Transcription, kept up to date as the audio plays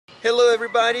Hello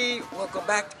everybody, welcome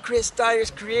back to Chris Dyer's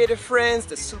Creative Friends,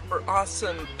 the super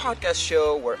awesome podcast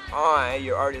show where I,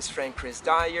 your artist friend Chris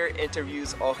Dyer,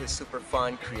 interviews all his super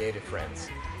fun creative friends.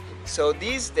 So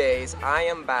these days I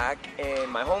am back in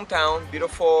my hometown,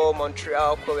 beautiful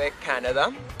Montreal, Quebec,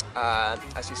 Canada.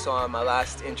 As you saw in my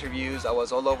last interviews, I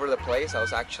was all over the place. I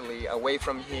was actually away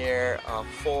from here a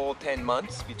full 10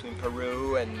 months between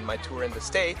Peru and my tour in the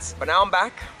States. But now I'm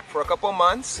back for a couple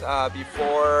months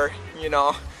before,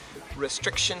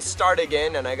 restrictions start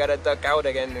again and I gotta duck out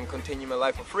again and continue my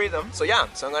life of freedom. So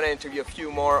I'm gonna interview a few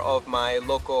more of my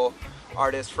local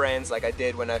artist friends like I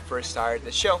did when I first started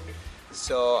the show.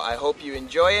 So I hope you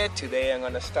enjoy it. Today I'm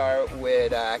gonna start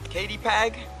with Katie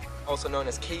Pag, also known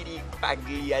as Katie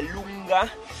Paglialunga.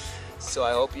 So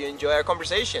I hope you enjoy our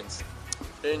conversations.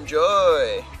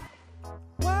 Enjoy!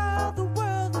 While the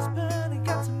world is burning,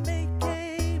 got to make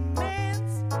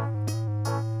amends.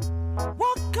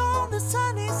 Walk on the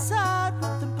sunny side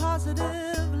with a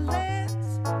positive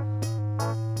lens.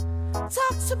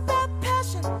 Talks about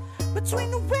passion between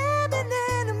the women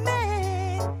and the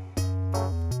men.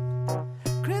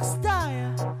 Chris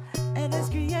Dyer and his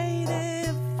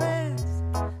creative friends.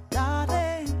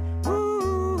 Darling,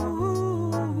 ooh,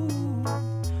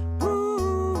 ooh, ooh,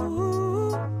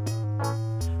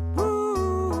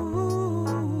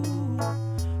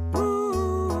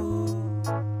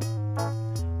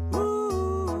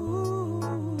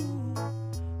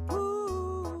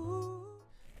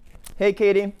 Hey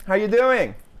Katie, how you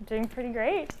doing? Doing pretty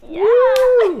great.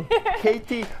 Woo!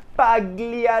 Katie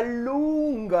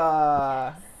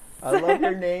Paglialunga. I love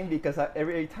your name because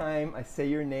every time I say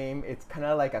your name, it's kind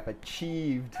of like I've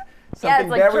achieved something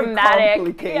like very dramatic.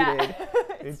 complicated. Yeah.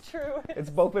 It's true.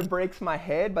 It's both it breaks my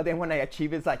head, but then when I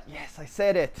achieve it, it's like, yes, I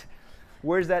said it.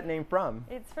 Where's that name from?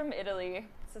 It's from Italy,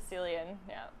 Sicilian.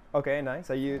 Yeah. Okay, nice.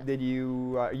 Are you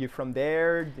from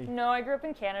there? No, I grew up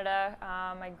in Canada.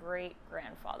 My great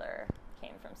grandfather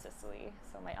came from Sicily,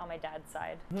 so on my dad's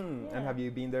side. And have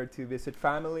you been there to visit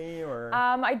family or?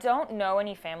 I don't know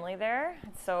any family there.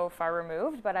 It's so far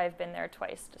removed, but I've been there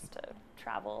twice just to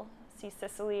travel, see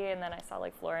Sicily, and then I saw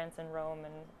like Florence and Rome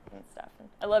and stuff. And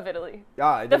I love Italy.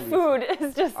 The food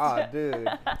is just. Dude,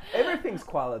 everything's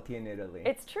quality in Italy.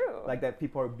 It's true. Like that,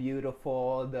 people are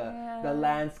beautiful. The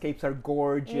landscapes are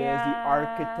gorgeous. The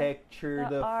architecture,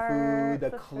 the art, food, the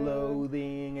the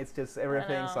clothing. It's just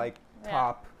everything's like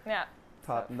top. Yeah.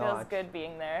 Top so it notch. feels good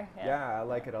being there. Yeah, I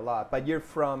like it a lot. But you're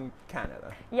from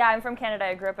Canada. Yeah, I'm from Canada.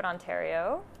 I grew up in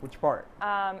Ontario. Which part?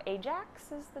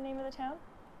 Ajax is the name of the town.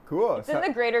 Cool. It's in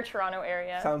the greater Toronto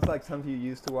area. Sounds like something you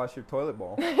used to wash your toilet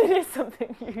bowl. It is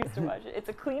something you used to wash it. It's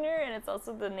a cleaner, and it's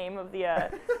also the name of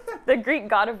the the Greek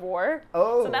god of war.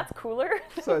 Oh. So that's cooler.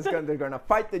 So they're gonna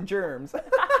fight the germs.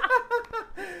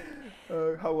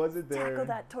 How was it there? Tackle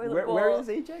that toilet bowl. Where is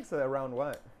Ajax? Around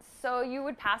what? So you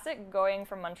would pass it going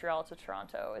from Montreal to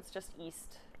Toronto. It's just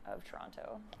east of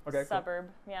Toronto. Okay.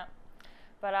 Suburb, cool. Yeah.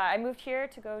 But I moved here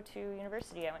to go to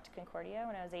university. I went to Concordia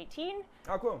when I was 18.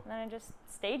 Oh, cool. And then I just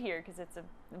stayed here because it's a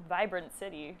vibrant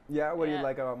city. Yeah, what do you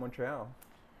like about Montreal?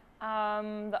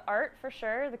 The art, for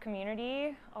sure, the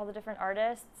community, all the different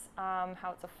artists,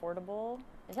 how it's affordable.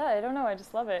 Yeah, I don't know, I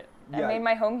just love it. Yeah. I made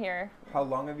my home here. How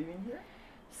long have you been here?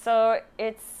 So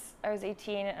I was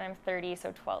 18 and I'm 30,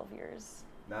 so 12 years.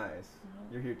 Nice.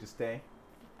 You're here to stay?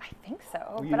 I think so,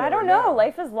 Well, but I don't know.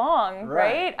 Life is long,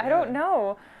 right? Yeah. I don't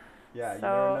know. Yeah, so, you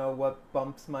never know what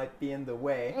bumps might be in the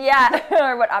way. Yeah,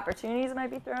 or what opportunities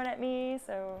might be thrown at me,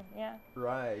 so yeah.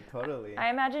 Right, totally. I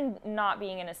imagine not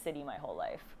being in a city my whole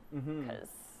life, because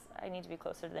I need to be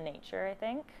closer to the nature, I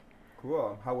think.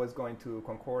 Cool. How was going to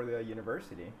Concordia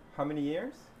University? How many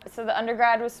years? So the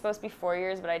undergrad was supposed to be 4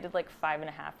 years, but I did like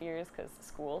 5.5 years because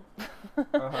school.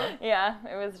 Yeah,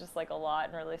 it was just like a lot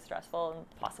and really stressful and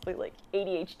possibly like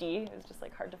ADHD. It was just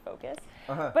like hard to focus.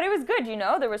 But it was good,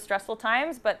 there were stressful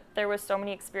times, but there was so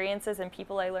many experiences and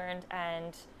people I learned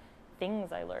and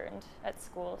things I learned at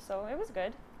school. So it was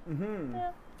good.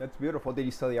 Yeah. That's beautiful. Did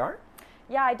you study art?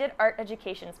 Yeah, I did art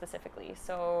education specifically.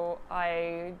 So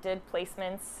I did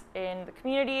placements in the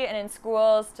community and in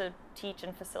schools to teach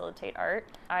and facilitate art.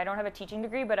 I don't have a teaching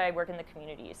degree, but I work in the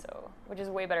community, which is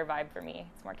a way better vibe for me.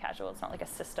 It's more casual. It's not like a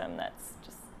system that's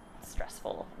just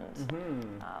stressful.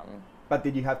 And, but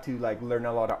did you have to learn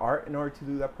a lot of art in order to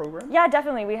do that program? Yeah,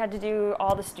 definitely. We had to do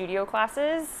all the studio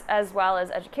classes as well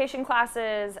as education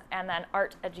classes and then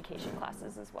art education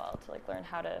classes as well to learn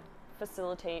how to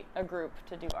facilitate a group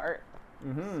to do art. So,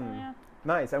 yeah.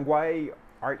 Nice. And why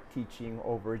art teaching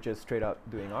over just straight up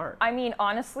doing art? I mean,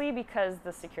 honestly, because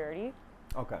the security.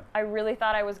 Okay. I really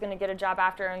thought I was going to get a job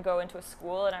after and go into a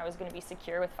school and I was going to be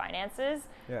secure with finances.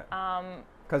 Yeah.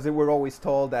 Because we're always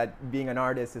told that being an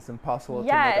artist is impossible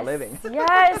to make a living.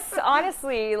 Yes,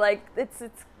 honestly, like it's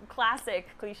classic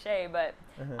cliche, but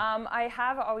I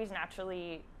have always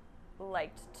naturally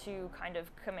liked to kind of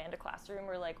command a classroom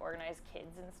or like organize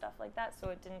kids and stuff like that, so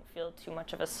it didn't feel too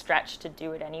much of a stretch to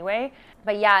do it anyway.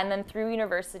 But yeah, and then through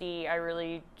university I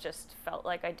really just felt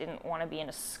like I didn't want to be in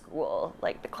a school.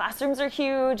 Like the classrooms are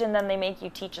huge and then they make you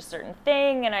teach a certain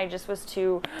thing, and I just was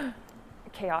too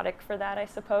chaotic for that, I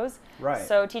suppose. Right.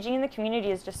 So teaching in the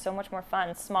community is just so much more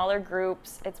fun. Smaller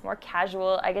groups, it's more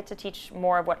casual. I get to teach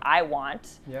more of what I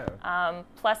want. Yeah.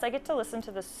 Plus I get to listen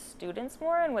to the students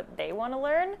more and what they want to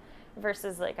learn,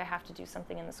 versus like I have to do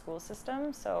something in the school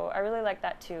system. So I really like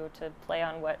that too, to play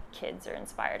on what kids are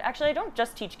inspired. Actually, I don't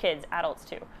just teach kids, adults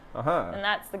too. And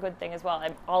that's the good thing as well.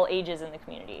 I'm all ages in the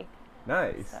community.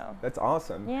 Nice. So. That's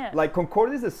awesome. Yeah. Like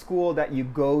Concord is a school that you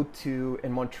go to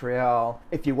in Montreal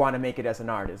if you want to make it as an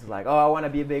artist. It's like, oh, I want to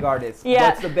be a big artist. Yeah.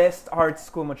 What's the best art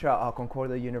school in Montreal? Oh,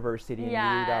 Concordia University, and you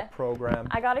do that program.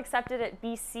 I got accepted at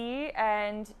BC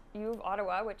and U of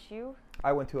Ottawa, which you...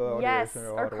 I went to a Yes,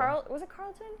 Ottawa. or was it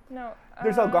Carleton? No.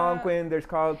 There's Algonquin, there's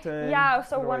Carleton. Yeah,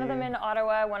 so What one of about them you? in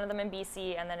Ottawa, one of them in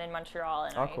BC, and then in Montreal,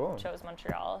 and cool. I chose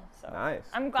Montreal. So Nice.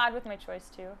 I'm glad with my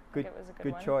choice too. I Good, think it was a good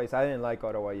good one. choice. I didn't like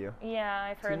Ottawa U. Yeah,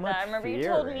 I've Too heard much that. I remember you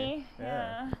fear, told eh? me.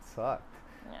 Yeah. It sucked.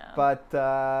 Yeah. But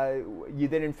you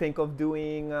didn't think of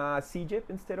doing CGIP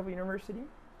instead of university?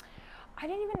 I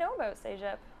didn't even know about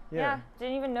CEGEP. Yeah.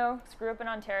 Didn't even know. Just grew up in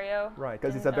Ontario. Right,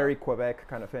 because it's Didn't a very know. Quebec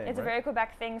kind of thing. It's a right? very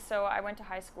Quebec thing, so I went to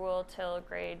high school till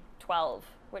grade 12,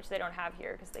 which they don't have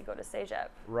here because they go to CEGEP.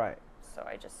 Right. So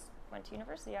I just went to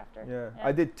university after. Yeah.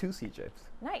 I did 2 CGIPs.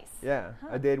 Nice. Yeah. Huh.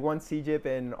 I did 1 CGIP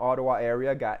in Ottawa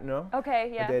area, Gatineau.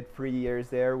 Okay, yeah. I did 3 years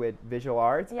there with visual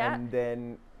arts. Yeah. And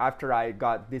then after I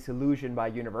got disillusioned by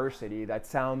university, that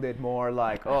sounded more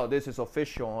like, oh, this is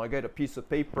official. I get a piece of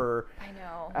paper. I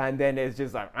know. And then it's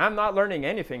just like, I'm not learning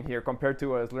anything here compared to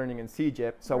what I was learning in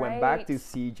CGIP. So I went back to Right.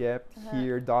 CGIP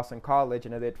here, Dawson College,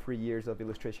 and I did 3 years of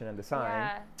illustration and design.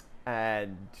 Yeah.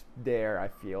 And there I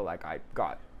feel like I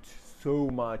got so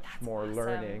much more Awesome.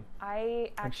 learning.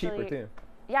 I And actually... cheaper too.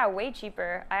 Yeah, way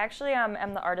cheaper. I actually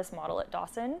am the artist model at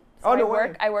Dawson. So Oh, no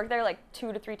way. I work there like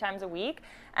 2 to 3 times a week.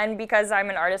 And because I'm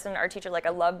an artist and an art teacher, like I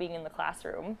love being in the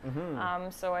classroom.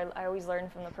 So I always learn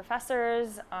from the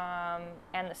professors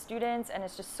and the students, and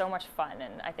it's just so much fun.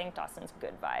 And I think Dawson's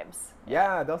good vibes.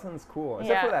 Yeah, Dawson's cool.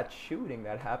 Except for Yeah. that shooting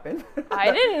that happened.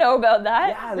 I didn't know about that.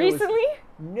 Yeah, there was- Recently?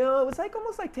 No, it was like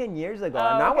almost like 10 years ago. Oh,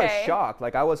 and I was okay. shocked.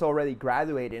 Like I was already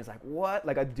graduating. It's like, what?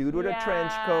 Like a dude with a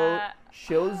trench coat Yeah.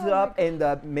 shows Oh my up in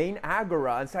the main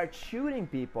agora and starts shooting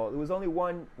people. It was only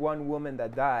one woman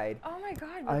that died. Oh my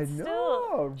God, but I still.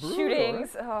 know, brutal,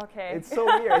 Shootings. Oh, okay. It's so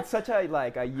weird. It's such a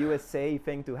like a USA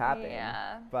thing to happen.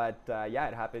 Yeah. But yeah,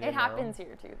 it happens. It happens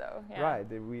here too, though. Yeah. Right.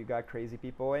 We got crazy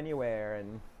people anywhere,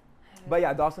 and but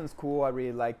yeah, Dawson's cool. I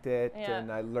really liked it, Yeah.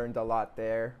 and I learned a lot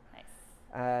there. Nice.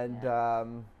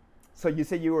 And so you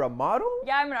said you were a model?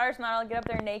 Yeah, I'm an artist model. I get up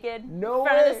there naked No in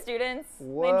front of way. the students.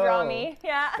 Whoa. They draw me.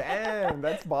 Yeah. Damn,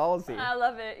 that's ballsy. I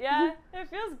love it. Yeah, it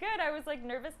feels good. I was like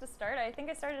nervous to start. I think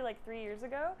I started like 3 years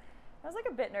ago. I was like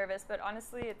a bit nervous, but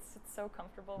honestly, it's so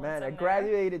comfortable. Man, once I I'm there.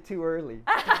 graduated too early.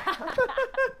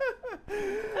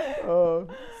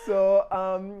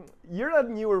 You're a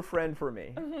newer friend for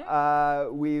me.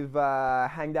 We've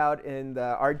hanged out in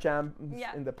the art jams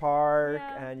Yeah. in the park,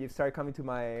 Yeah. and you've started coming to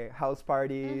my house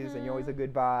parties, and you're always a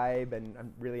good vibe. And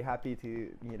I'm really happy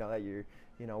to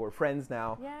that we're friends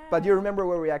now. But do you remember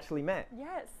where we actually met?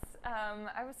 Yes.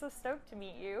 I was so stoked to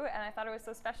meet you, and I thought it was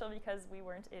so special because we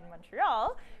weren't in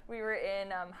Montreal. We were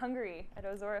in Hungary at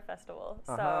Ozora Festival.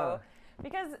 So,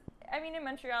 because, I mean, in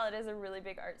Montreal, it is a really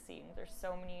big art scene. There's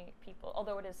so many people,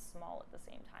 although it is small at the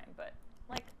same time. But,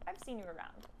 like, I've seen you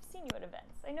around. I've seen you at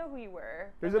events. I know who you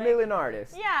were. There's but, a like, million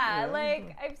artists. Yeah,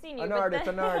 like, I've seen you. An but artist,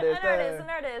 then- an artist, an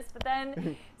artist. But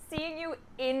then seeing you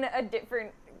in a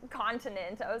different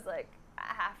continent, I was like,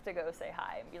 I have to go say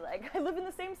hi and be like, I live in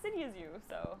the same city as you,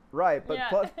 so. Right, but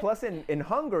Yeah. plus in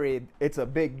Hungary, it's a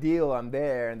big deal. I'm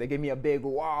there, and they gave me a big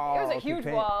wall. It was a to huge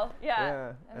paint. wall. Yeah. Yeah,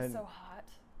 It was and- so hot.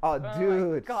 Oh, my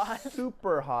dude, God.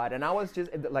 super hot. And I was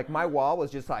just, like, my wall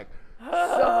was just like,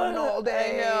 sun all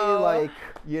day. know. Like,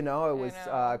 it was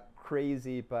know.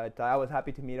 crazy, but I was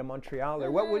happy to meet a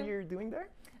Montrealer. What were you doing there?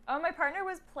 Oh, my partner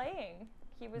was playing.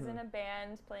 He was in a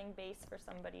band playing bass for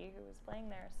somebody who was playing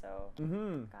there, so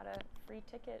got a free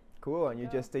ticket. Cool, and you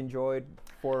go. just enjoyed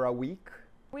for a week?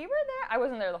 We were there. I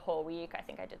wasn't there the whole week. I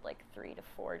think I did like 3 to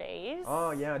 4 days.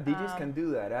 Oh yeah, DJs can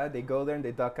do that. Huh? They go there and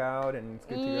they duck out, and it's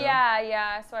good to go.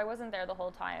 Yeah. So I wasn't there the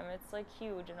whole time. It's like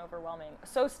huge and overwhelming.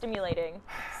 So stimulating.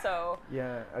 So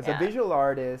yeah, as a visual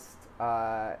artist,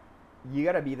 you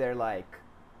gotta be there like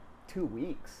 2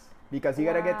 weeks. Because you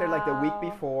gotta get there like the week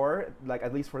before, like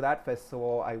at least for that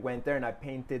festival, I went there and I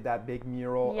painted that big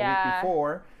mural a week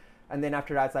before. And then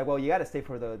after that, it's like, well, you gotta stay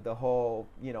for the whole,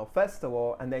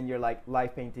 festival. And then you're like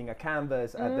live painting a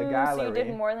canvas at the gallery. So you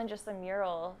did more than just the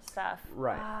mural stuff.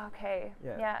 Right. Ah, okay.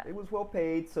 Yeah. It was well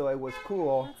paid, so it was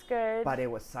cool. That's good. But it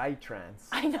was psytrance.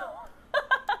 I know.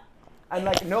 And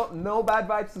like no bad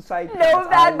vibes to psytrance. No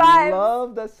bad vibes. I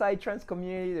love the psytrance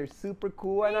community. They're super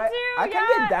cool. Me and too, I can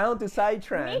get down to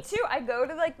psytrance. Me too. I go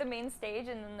to like the main stage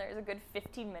and then there's a good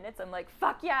 15 minutes. I'm like,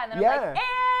 fuck yeah. And then I'm like,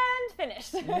 and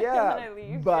finished. Yeah. And then I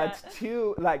leave. But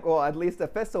at least the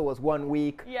festival was 1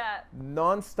 week. Yeah.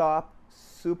 Non-stop,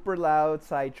 super loud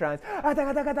psytrance.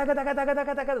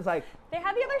 It's like, they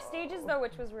had the other stages though,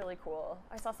 which was really cool.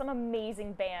 I saw some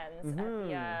amazing bands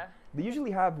at they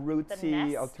usually have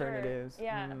rootsy alternatives. So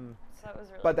that was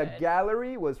really But the good.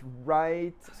 gallery was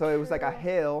right, so it was like a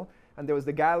hill, and there was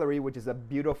the gallery, which is a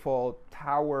beautiful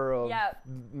tower of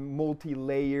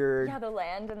multi-layered. Yeah, the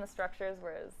land and the structures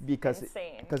was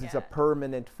insane. Because it's a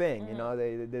permanent thing,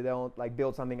 they don't like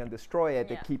build something and destroy it.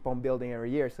 They keep on building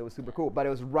every year, so it was super cool. But it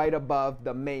was right above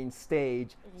the main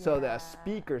stage, so the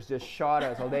speakers just shot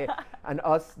us all day, and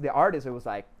us, the artists, it was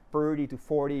like 30 to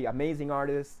 40 amazing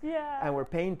artists, and we're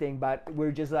painting, but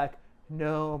we're just like,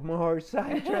 no more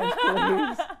psytrance,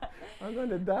 please. I'm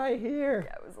gonna die here.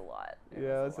 Yeah, it was a lot. It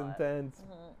was intense.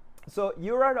 So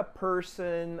you are a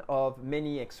person of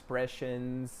many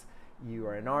expressions. You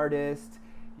are an artist,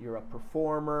 you're a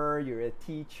performer, you're a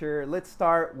teacher. Let's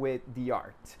start with the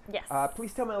art. Yes.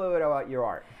 Please tell me a little bit about your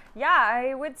art. Yeah,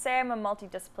 I would say I'm a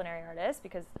multidisciplinary artist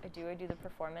because I do the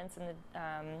performance and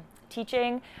the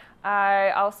teaching.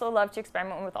 I also love to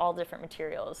experiment with all different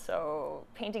materials. So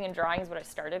painting and drawing is what I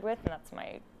started with, and that's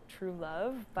my true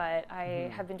love. But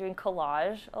I have been doing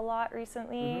collage a lot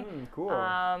recently. Cool.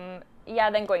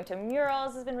 Then going to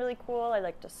murals has been really cool. I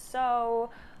like to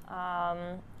sew.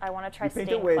 I want to try stained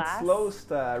glass. You painted with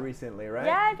Slowst recently, right?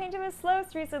 Yeah, I painted with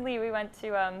Slowst recently. We went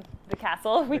to the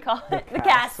castle. We call it the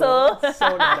castle.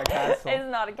 So not a castle.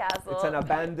 It's not a castle. It's an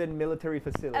abandoned military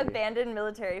facility. Abandoned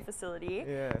military facility.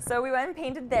 Yeah. So we went and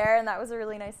painted there, and that was a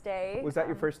really nice day. Was that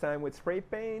your first time with spray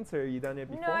paints, or you done it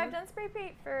before? No, I've done spray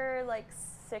paint for like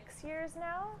 6 years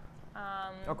now.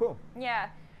 Oh, cool. Yeah.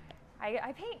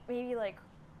 I paint maybe like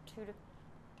 2 to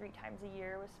 3 times a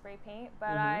year with spray paint,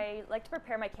 but I like to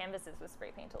prepare my canvases with spray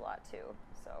paint a lot too.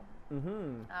 So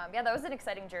that was an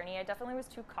exciting journey. I definitely was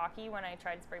too cocky when I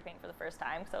tried spray paint for the first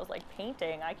time because I was like,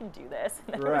 painting, I can do this.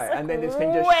 And right, like, and then this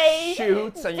thing just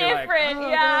shoots and you're like, oh,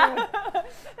 yeah.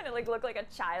 And it like looked like a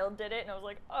child did it, and I was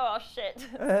like, oh shit.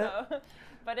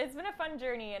 But it's been a fun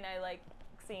journey, and I like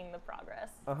seeing the progress.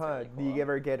 Really cool. Do you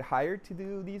ever get hired to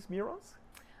do these murals?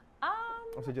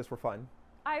 Or is it just for fun?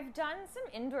 I've done some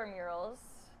indoor murals,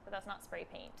 but that's not spray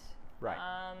paint. Right,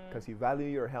 because you value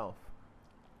your health.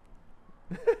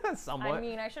 Somewhat. I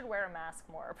mean, I should wear a mask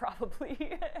more,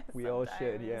 probably. We all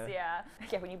should, yeah.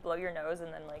 Yeah, when you blow your nose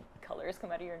and then, like, colors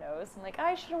come out of your nose. I'm like,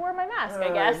 I should have worn my mask,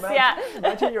 I guess.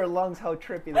 Imagine your lungs, how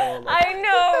trippy they will look. I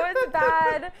know, it's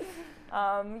bad.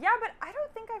 But I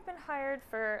don't think I've been hired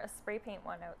for a spray paint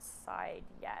one outside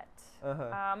yet.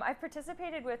 I've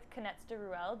participated with Canettes de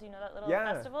Ruelle. Do you know that little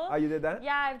festival? Oh, you did that?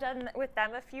 Yeah, I've done with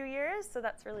them a few years, so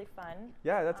that's really fun.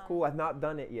 Yeah, that's cool. I've not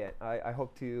done it yet. I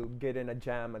hope to get in a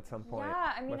jam at some point.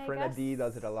 Yeah, I mean, my friend Adi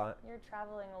does it a lot. You're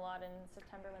traveling a lot in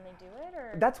September when they do it,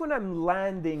 or? That's when I'm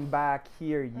landing back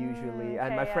here usually,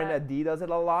 and my friend Adi does it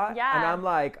a lot. Yeah. And I'm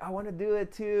like, I want to do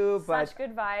it too, but such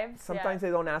good vibes. Sometimes they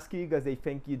don't ask you because they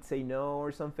think you'd say no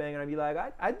or something, and I'd be like,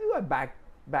 I do a back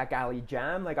alley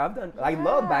jam. Like I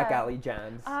love back alley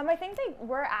jams. I think they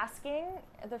were asking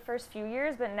the first few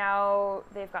years, but now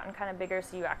they've gotten kind of bigger,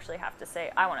 so you actually have to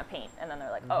say, I want to paint, and then they're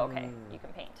like, oh, okay, you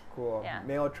can paint. Cool. Yeah.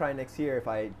 Maybe I'll try next year if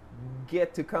I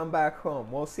get to come back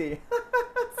home. We'll see.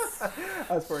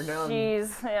 As for now,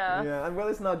 well,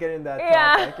 let's not get in that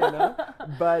topic, you know.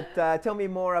 But tell me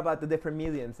more about the different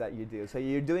mediums that you do. So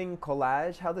you're doing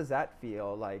collage. How does that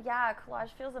feel like? Yeah, collage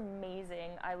feels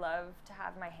amazing. I love to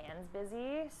have my hands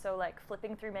busy. So like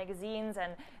flipping through magazines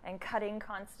and cutting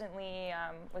constantly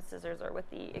with scissors or with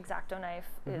the X-Acto knife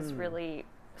is really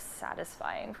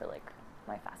satisfying for like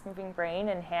my fast-moving brain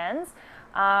and hands,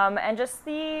 and just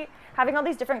having all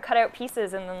these different cutout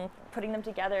pieces and then putting them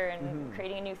together and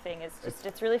creating a new thing is just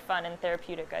it's really fun and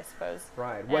therapeutic, I suppose.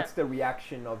 Right. Yeah. What's the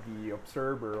reaction of the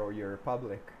observer or your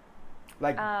public?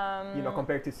 Like,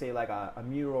 compared to say like a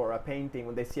mural or a painting,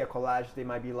 when they see a collage, they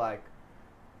might be like,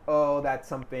 oh, that's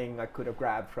something I could have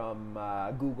grabbed from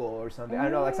Google or something. I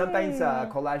don't know, like sometimes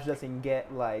collage doesn't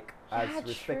get like as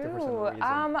respected for some reason.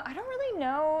 I don't really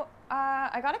know.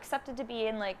 I got accepted to be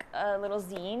in like a little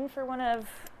zine for one of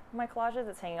my collages.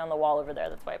 It's hanging on the wall over there.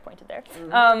 That's why I pointed there.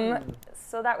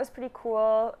 So that was pretty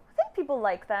cool. I think people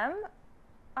like them.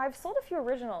 I've sold a few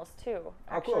originals too,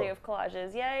 actually, of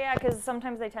collages. Yeah, because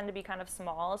sometimes they tend to be kind of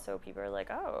small, so people are like,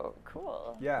 oh,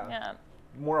 cool. Yeah.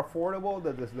 More affordable?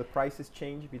 Does the prices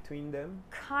change between them?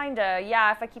 Kinda,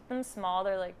 yeah. If I keep them small,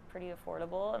 they're like pretty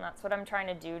affordable, and that's what I'm trying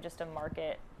to do, just to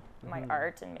market my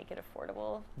art and make it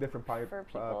affordable. Different for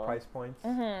people. Price points.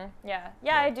 Yeah,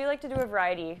 I do like to do a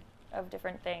variety of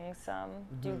different things.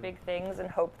 Do big things and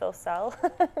hope they'll sell.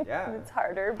 Yeah. It's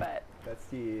harder, but that's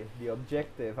the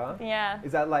objective, huh? Yeah.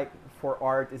 Is that like for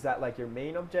art, is that like your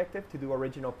main objective, to do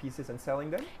original pieces and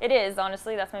selling them? It is,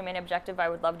 honestly. That's my main objective. I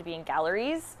would love to be in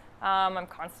galleries. I'm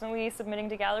constantly submitting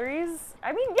to galleries.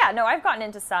 I mean, yeah, no, I've gotten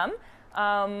into some.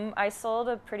 I sold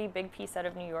a pretty big piece out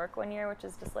of New York one year, which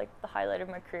is just like the highlight of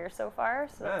my career so far.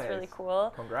 So that's really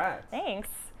cool. Congrats. Thanks.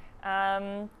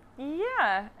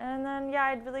 Yeah, and then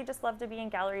I'd really just love to be in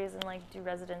galleries and like do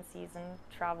residencies and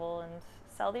travel and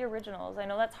sell the originals. I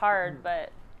know that's hard,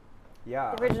 but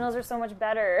the originals are so much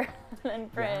better than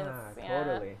prints.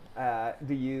 Totally.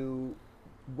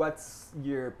 What's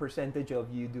your percentage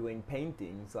of you doing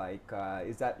paintings? Like,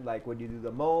 is that like what you do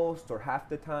the most or half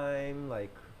the time?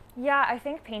 Like. Yeah, I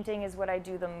think painting is what I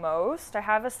do the most. I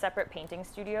have a separate painting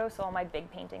studio, so all my big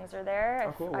paintings are there.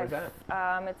 Oh, cool. Where's that?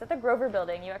 It's at the Grover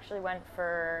Building. You actually went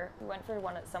for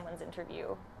one at someone's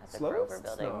interview at the Grover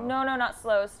Building. No, not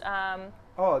Sloast.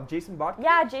 Jason Botkin?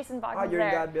 Yeah, Jason Botkin's there. You're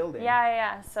in that building.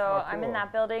 Yeah. So cool. I'm in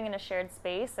that building in a shared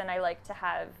space, and I like to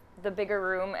have the bigger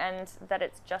room and that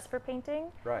it's just for painting.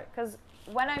 Right. Because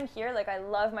when I'm here, like I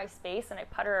love my space and I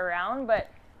putter around, but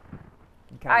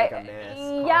you can't make a mess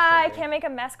constantly. I can't make a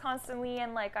mess constantly,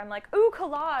 and like I'm like, ooh,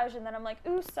 collage, and then I'm like,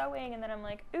 ooh, sewing, and then I'm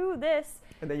like, ooh, this.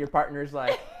 And then your partner's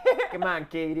like, come on,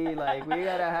 Katie, like we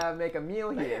gotta make a meal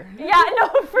here. Yeah,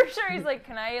 no, for sure. He's like,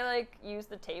 can I like use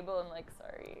the table? I'm like,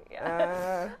 sorry.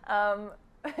 Yeah.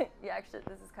 Yeah, actually,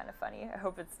 this is kind of funny. I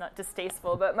hope it's not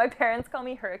distasteful, but my parents call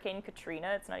me Hurricane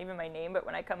Katrina. It's not even my name, but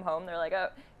when I come home, they're like, oh,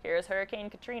 here's Hurricane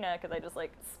Katrina, because I just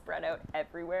like spread out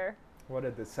everywhere. What a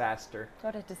disaster.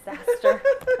 What a disaster.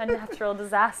 A natural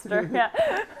disaster. Yeah.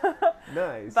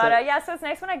 Nice. But so it's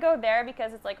nice when I go there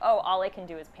because it's like, oh, all I can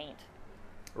do is paint.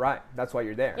 Right. That's why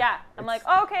you're there. Yeah. I'm like,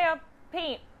 oh, okay, I'll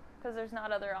paint because there's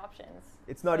not other options.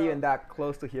 It's not even that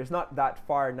close to here. It's not that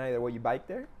far neither. Will you bike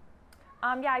there?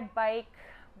 Yeah, I bike,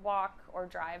 walk, or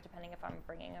drive, depending if I'm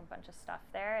bringing a bunch of stuff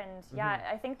there. And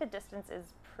I think the distance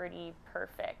is pretty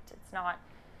perfect. It's not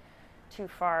too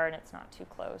far and it's not too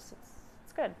close.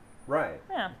 It's good. Right.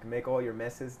 Yeah. You can make all your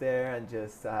messes there and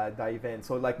just dive in.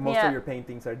 So like most of your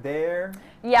paintings are there?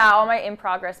 Yeah, all my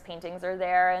in-progress paintings are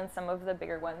there, and some of the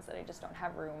bigger ones that I just don't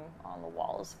have room on the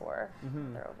walls for,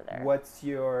 they're over there. What's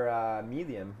your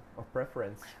medium of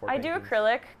preference for paintings? I do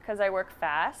acrylic because I work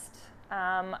fast.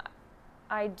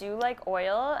 I do like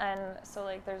oil, and so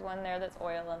like there's one there that's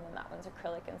oil, and then that one's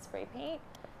acrylic and spray paint.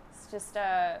 It's just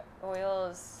oil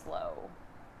is slow.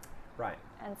 Right.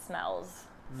 And smells.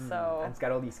 So and it's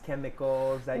got all these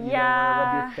chemicals that you don't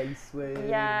want to rub your face with.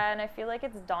 Yeah, and I feel like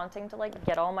it's daunting to like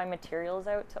get all my materials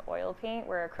out to oil paint,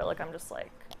 where acrylic I'm just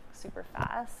like super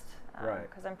fast. Right.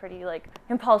 Because I'm pretty like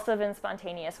impulsive and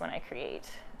spontaneous when I create.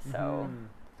 So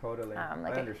totally.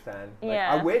 Like I understand. Like,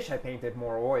 yeah. I wish I painted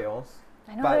more oils.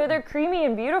 I know they're creamy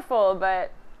and beautiful,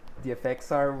 but the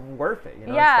effects are worth it, you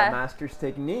know. Yeah. It's the master's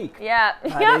technique. Yeah.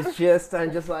 It's just,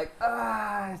 I'm just like,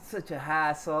 it's such a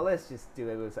hassle. Let's just do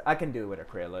it. I can do it with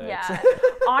acrylics. Yeah.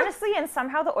 Honestly, and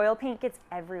somehow the oil paint gets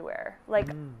everywhere. Like,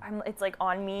 it's like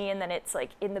on me, and then it's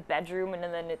like in the bedroom, and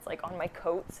then it's like on my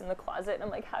coats in the closet. And I'm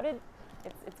like,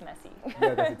 it's messy. Yeah,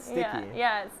 because it's sticky.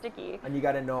 Yeah, it's sticky. And you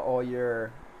got to know all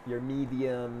your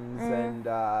mediums and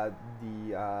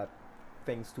the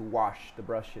things to wash the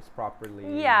brushes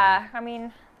properly. Yeah, I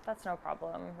mean, that's no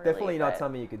problem, really. Definitely not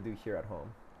something you could do here at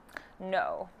home.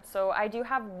 No. So I do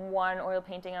have one oil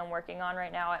painting I'm working on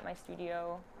right now at my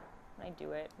studio. And I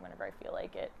do it whenever I feel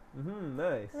like it.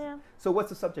 Nice. Yeah. So what's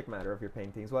the subject matter of your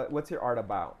paintings? What's your art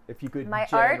about? If you could my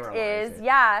generalize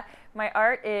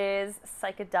art is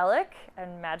psychedelic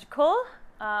and magical.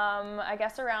 I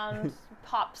guess around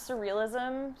pop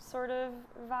surrealism sort of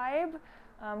vibe.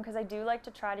 Because I do like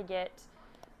to try to get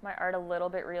my art a little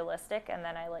bit realistic, and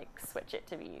then I like switch it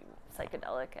to be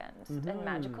psychedelic and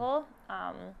magical.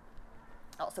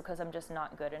 Also because I'm just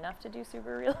not good enough to do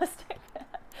super realistic.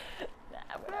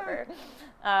 whatever.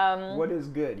 What is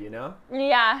good, you know?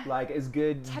 Yeah. Like, is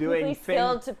good Technically doing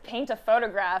skilled things. to paint a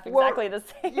photograph exactly the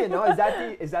same. You know, is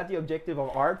that the objective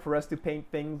of art, for us to paint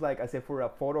things like as if we're a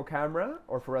photo camera,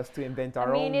 or for us to invent our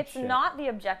own? I mean, it's shit? not the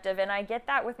objective, and I get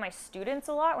that with my students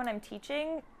a lot when I'm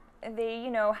teaching. They, you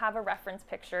know, have a reference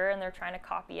picture and they're trying to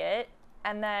copy it,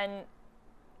 and then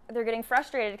they're getting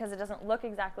frustrated because it doesn't look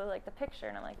exactly like the picture,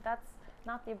 and I'm like, that's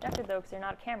not the objective though, because you're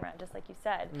not a camera, just like you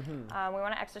said. We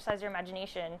want to exercise your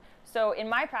imagination. So in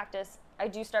my practice, I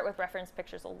do start with reference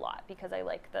pictures a lot because I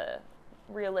like the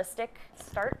realistic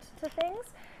start to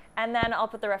things, and then I'll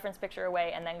put the reference picture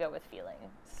away and then go with feeling.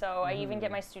 So I even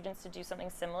get my students to do something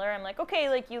similar. I'm like, okay,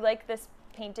 like you like this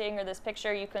painting or this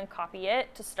picture, you can copy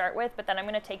it to start with, but then I'm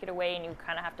going to take it away and you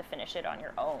kind of have to finish it on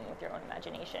your own with your own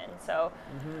imagination. So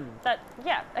that,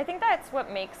 yeah, I think that's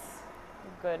what makes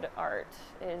good art,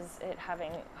 is it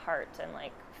having heart and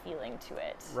like feeling to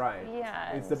it. Right.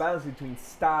 Yeah. It's the balance between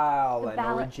style and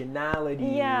originality.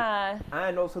 Yeah.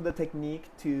 And also the technique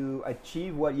to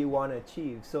achieve what you want to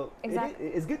achieve. So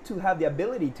it's good to have the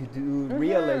ability to do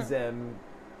realism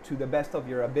to the best of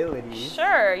your ability.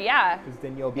 Sure, yeah. Because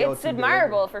then you'll be able to It's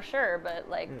admirable for sure, but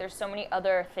like there's so many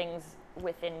other things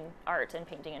within art and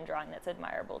painting and drawing that's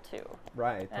admirable too.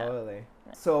 Right, totally.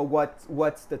 So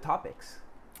what's the topics?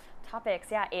 Topics,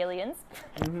 yeah, aliens.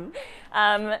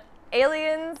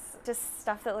 Aliens, just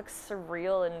stuff that looks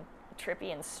surreal and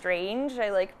trippy and strange.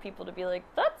 I like people to be like,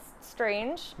 that's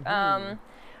strange.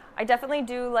 I definitely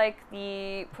do like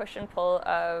the push and pull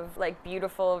of like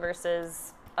beautiful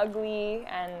versus ugly,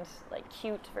 and like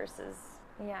cute versus,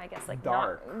 yeah, I guess like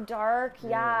dark. Not dark,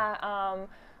 yeah.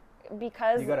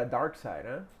 Because you got a dark side,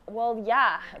 huh? Well,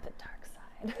 yeah, the dark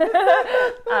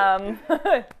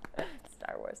side.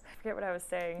 Star Wars. I forget what I was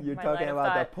saying. You're talking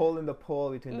about the pull and the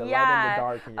pull between the light and the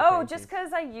dark in your Oh, paintings. just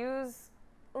because I use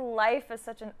life as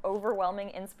such an overwhelming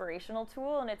inspirational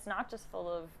tool, and it's not just full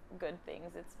of good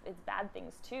things, it's bad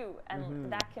things too,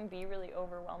 and that can be really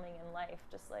overwhelming in life.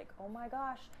 Just like, oh my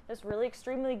gosh, this really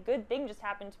extremely good thing just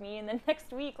happened to me, and then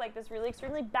next week like this really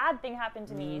extremely bad thing happened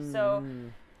to me. So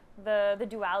the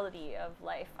duality of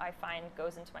life, I find,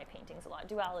 goes into my paintings a lot.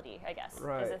 Duality, I guess,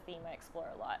 is a theme I explore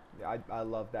a lot. Yeah, I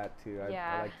love that too.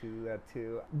 Yeah. I like to do that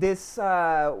too. This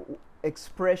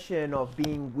expression of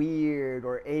being weird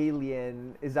or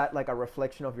alien, is that like a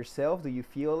reflection of yourself? Do you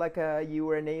feel like you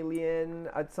were an alien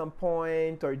at some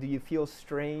point, or do you feel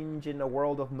strange in a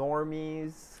world of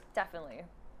normies? Definitely.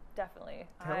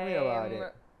 Tell me about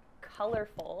it.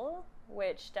 Colorful,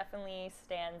 which definitely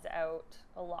stands out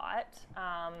a lot.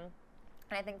 And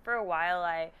I think for a while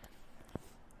I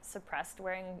suppressed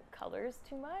wearing colors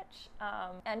too much.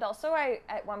 And also I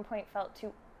at one point felt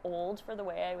too old for the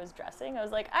way I was dressing. I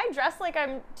was like, I dress like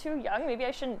I'm too young, maybe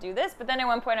I shouldn't do this. But then at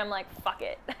one point I'm like, fuck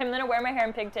it. I'm gonna wear my hair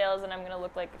in pigtails and I'm gonna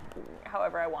look like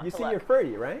however I want to look. You see, you're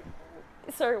 30, right?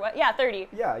 Sorry, what? Yeah, 30.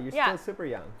 Yeah, you're still super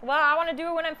young. Well, I want to do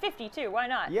it when I'm 50 too. Why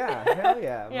not? Yeah, hell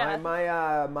yeah.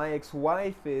 Yeah. My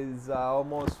ex-wife is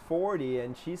almost 40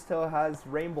 and she still has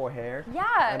rainbow hair.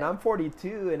 Yeah. And I'm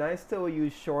 42 and I still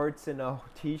use shorts and a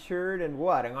t-shirt and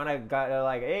what? I'm gonna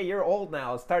like, hey, you're old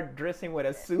now. Start dressing with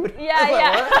a suit.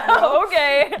 Yeah. No.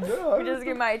 Okay. No. Just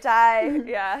get my tie.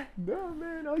 Yeah. No,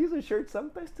 man. I'll use a shirt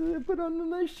sometimes to put on a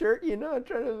nice shirt. You know, I'm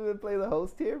trying to play the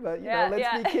host here, but you know,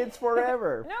 let's be kids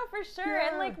forever. No, for sure. Yeah.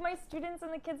 And like my students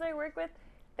and the kids I work with,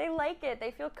 they like it.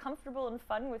 They feel comfortable and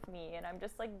fun with me, and I'm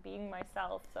just like being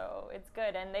myself, so it's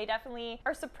good. And they definitely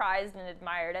are surprised and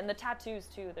admired. And the tattoos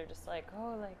too, they're just like,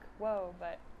 oh, like, whoa.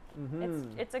 But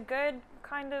it's a good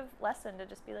kind of lesson to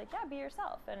just be like, yeah, be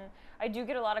yourself. And I do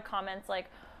get a lot of comments like,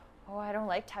 oh, I don't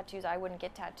like tattoos, I wouldn't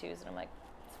get tattoos. And I'm like,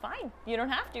 it's fine, you don't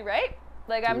have to, right?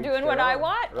 Like, I'm doing what I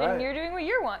want, and you're doing what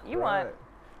you want.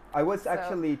 I was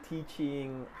actually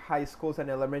teaching high schools and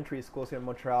elementary schools here in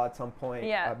Montreal at some point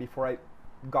before I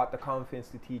got the confidence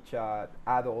to teach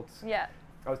adults. Yeah.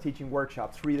 I was teaching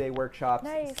workshops, 3-day workshops,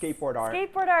 skateboard art.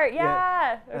 Skateboard art,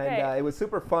 yeah. Okay. And it was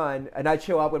super fun. And I'd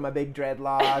show up with my big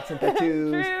dreadlocks and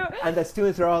tattoos. True. And the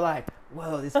students are all like,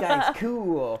 whoa, this guy's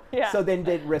cool. Yeah. So then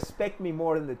they'd respect me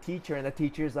more than the teacher. And the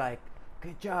teacher's like,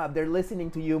 good job. They're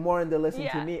listening to you more than they're listening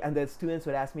to me. And the students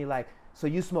would ask me like, so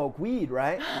you smoke weed,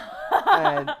 right?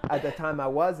 And at the time I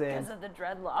wasn't. Because of the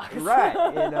dreadlocks. Right,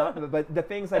 you know. But the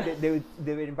things like they would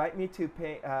invite me to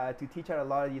teach at a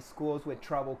lot of these schools with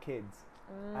troubled kids.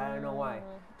 I don't know why.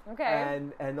 Okay.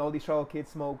 And all these troubled kids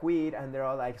smoke weed, and they're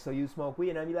all like, so you smoke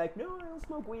weed? And I'd be like, no, I don't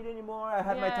smoke weed anymore. I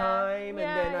had my time, and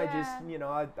then I just, you know,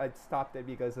 I stopped it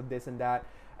because of this and that.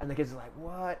 And the kids are like,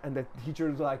 what? And the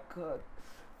teacher's like,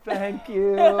 thank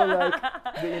you. Like,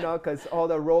 because all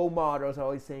the role models are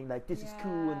always saying like, this is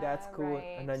cool and that's cool.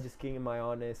 Right. And I'm just giving my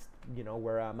honest,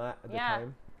 where I'm at the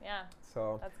time. Yeah.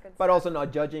 So, That's good but stuff. also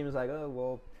not judging. It's like, oh,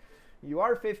 well, you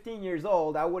are 15 years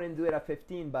old. I wouldn't do it at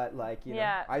 15, but like,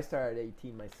 I started at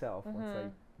 18 myself once I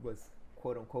was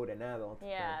quote unquote an adult.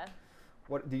 Yeah. So.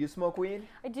 What, do you smoke weed?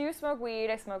 I do smoke weed.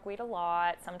 I smoke weed a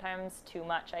lot. Sometimes too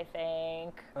much, I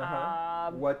think.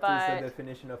 What is the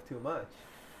definition of too much?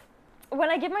 When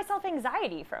I give myself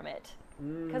anxiety from it.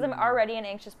 Because I'm already an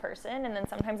anxious person, and then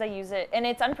sometimes I use it, and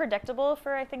it's unpredictable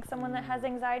for, I think, someone that has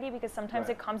anxiety, because sometimes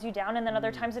it calms you down, and then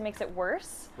other times it makes it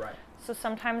worse. Right. So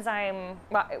sometimes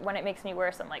when it makes me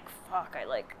worse, I'm like, fuck, I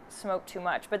like smoke too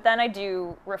much. But then I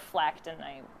do reflect, and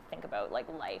I think about like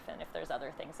life, and if there's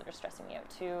other things that are stressing me out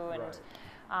too.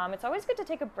 And it's always good to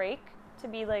take a break, to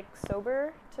be like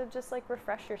sober, to just like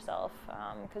refresh yourself,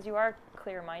 because you are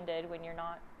clear-minded when you're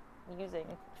not using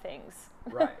things.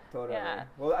 Right, totally. Yeah.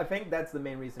 Well, I think that's the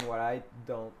main reason why I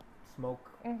don't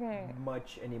smoke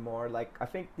much anymore. Like, I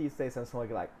think these days I'm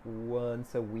smoking like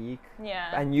once a week.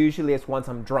 Yeah. And usually it's once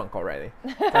I'm drunk already.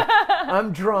 Like,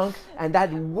 I'm drunk, and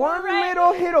that one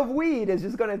little hit of weed is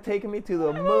just gonna take me to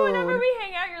the moon. Well, whenever we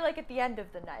hang out, you're like, at the end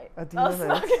of the night. I'll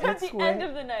smoke it at the end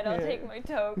of the night. I'll take my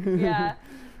toke. Yeah.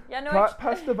 Yeah, no.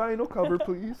 Pass the vinyl cover,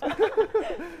 please.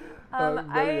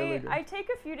 I take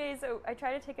a few days. I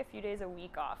try to take a few days a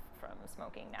week off from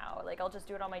smoking now. Like, I'll just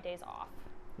do it on my days off.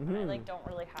 I like don't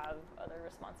really have other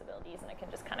responsibilities, and I can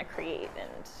just kind of create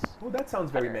and. Well, that sounds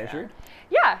very measured.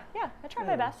 Yeah, I try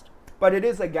my best. But it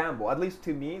is a gamble, at least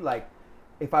to me. Like,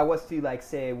 if I was to like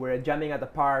say we're jamming at the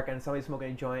park and somebody's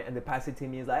smoking a joint and they pass it to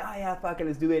me, it's like, oh yeah, fuck it,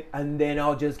 let's do it, and then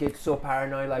I'll just get so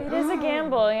paranoid, like it is a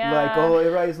gamble, yeah. Like, oh,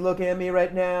 everybody's looking at me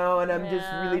right now, and I'm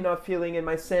just really not feeling in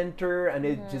my center, and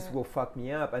it just will fuck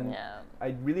me up, and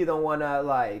I really don't want to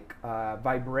like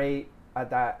vibrate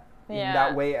at that in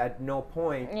that way at no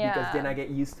point, because then I get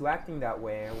used to acting that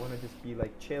way. I want to just be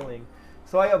like chilling,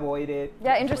 so I avoid it.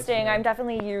 Yeah, interesting. I'm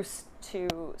definitely used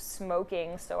to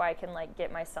smoking, so I can like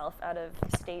get myself out of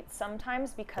states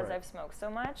sometimes because I've smoked so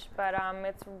much. But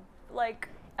it's like,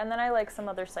 and then I like some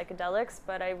other psychedelics,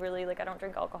 but I really like, I don't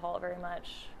drink alcohol very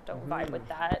much. Don't vibe with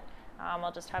that.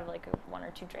 I'll just have like 1 or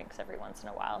 2 drinks every once in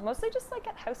a while. Mostly just like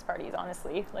at house parties,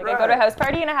 honestly. Like I go to a house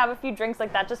party and I have a few drinks,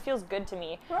 like that just feels good to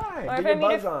me. Right, or get your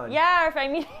buzz on. Yeah, or if I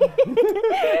meet,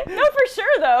 no, for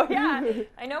sure though, yeah.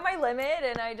 I know my limit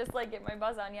and I just like get my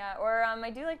buzz on, yeah. Or I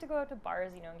do like to go out to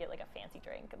bars, and get like a fancy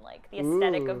drink and like the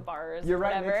aesthetic of bars. You're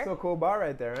right whatever. next to a cool bar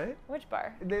right there, right? Which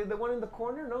bar? The one in the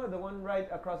corner? No, the one right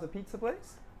across the pizza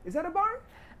place? Is that a bar?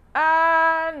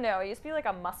 No, it used to be like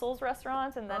a mussels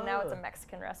restaurant, and then now it's a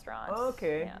Mexican restaurant.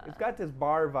 Okay. Yeah. It's got this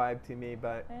bar vibe to me,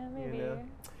 but, maybe.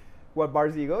 What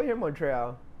bars do you go here in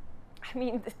Montreal? I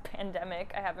mean, the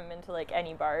pandemic, I haven't been to like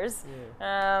any bars.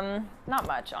 Not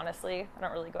much, honestly. I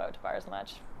don't really go out to bars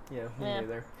much. Yeah, me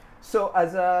neither. So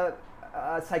as a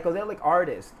psychedelic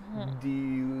artist, do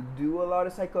you do a lot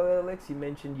of psychedelics? You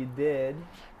mentioned you did.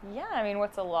 Yeah, I mean,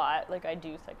 what's a lot? Like, I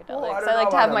do psychedelics. Well, I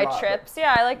like to have my trips.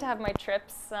 Yeah, I like to have my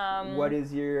trips. What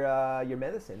is your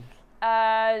medicine?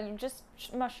 Just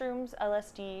mushrooms,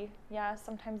 LSD. Yeah,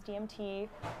 sometimes DMT.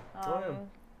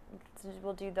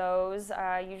 We'll do those.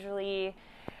 Usually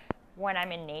when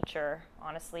I'm in nature,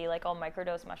 honestly, like I'll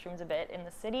microdose mushrooms a bit in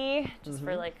the city just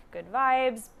for like good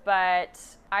vibes, but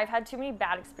I've had too many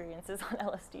bad experiences on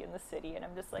LSD in the city, and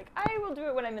I'm just like, I will do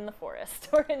it when I'm in the forest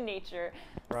or in nature.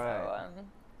 Right. So,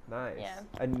 nice. Yeah.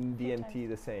 And DMT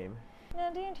the same.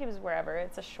 Yeah, DMT was wherever.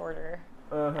 It's a shorter.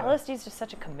 LSD is just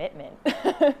such a commitment.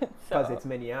 Because it's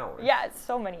many hours. Yeah, it's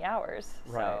so many hours.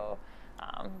 Right. So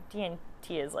DMT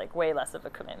is like way less of a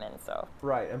commitment. So.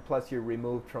 Right, and plus you're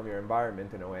removed from your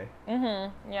environment in a way.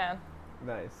 Yeah.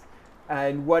 Nice.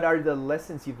 And what are the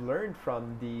lessons you've learned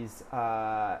from these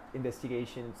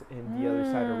investigations in the other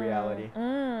side of reality?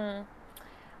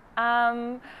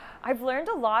 I've learned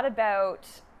a lot about,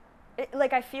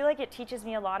 like, I feel like it teaches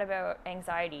me a lot about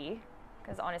anxiety,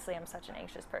 because honestly, I'm such an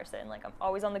anxious person. Like, I'm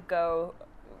always on the go,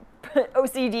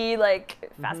 OCD,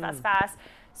 like, fast.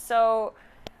 So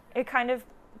it kind of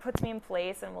puts me in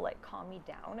place and will, like, calm me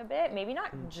down a bit. Maybe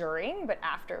not during, but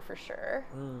after for sure.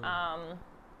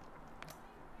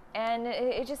 And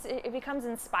it becomes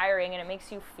inspiring, and it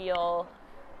makes you feel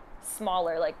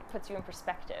smaller, like puts you in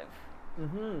perspective. I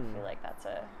feel like that's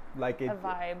a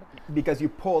vibe. Because you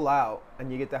pull out and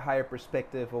you get the higher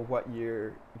perspective of what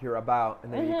you're about,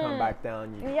 and then you come back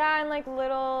down. Yeah, and like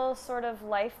little sort of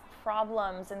life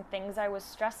problems and things I was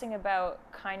stressing about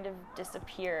kind of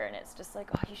disappear, and it's just like,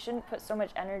 oh, you shouldn't put so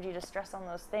much energy to stress on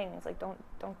those things. Like, don't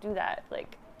do that.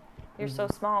 Like, you're so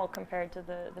small compared to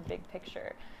the big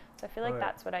picture. So I feel like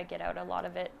that's what I get out a lot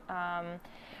of it.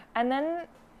 And then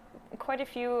quite a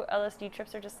few LSD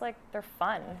trips are just like, they're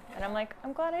fun. And I'm like,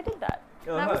 I'm glad I did that.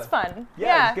 That was fun.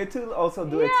 Yeah, it's good to also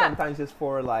do it sometimes just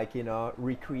for like, you know,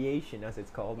 recreation as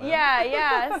it's called now.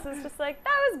 Yeah. So it's just like,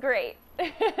 that was great.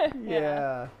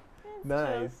 Yeah.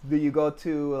 Nice. Do you go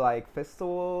to like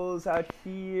festivals out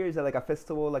here? Is that like a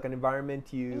festival, like an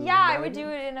environment you I would do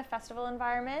it in a festival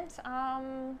environment. I'll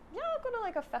go to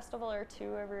like a festival or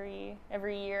two every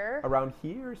year. Around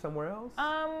here or somewhere else?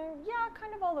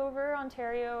 Kind of all over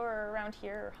Ontario or around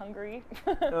here or Hungary.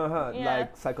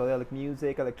 Like psychedelic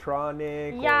music,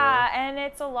 electronic? And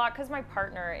it's a lot because my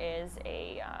partner is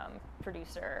a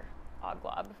producer,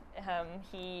 Oglob.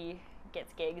 He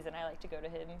gets gigs and I like to go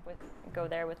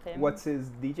there with him. What's his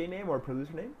DJ name or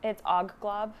producer name? It's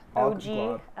Oglob.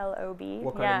 Oglob.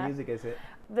 What kind of music is it?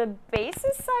 The bass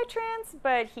is psytrance,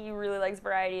 but he really likes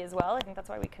variety as well. I think that's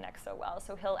why we connect so well.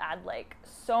 So he'll add like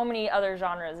so many other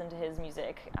genres into his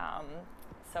music.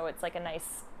 So it's like a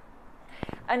nice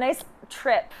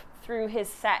trip through his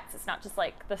sets. It's not just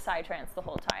like the psytrance the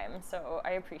whole time. So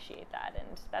I appreciate that,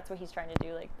 and that's what he's trying to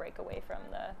do, like break away from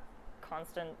the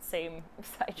constant same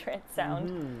psytrance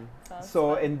sound.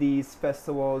 So in these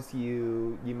festivals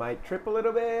you might trip a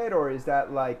little bit, or is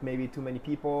that like maybe too many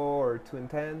people or too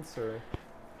intense, or?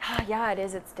 Yeah, it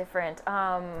is. It's different.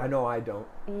 I know I don't.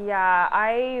 Yeah,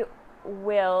 I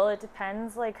will. It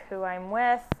depends like who I'm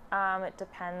with. It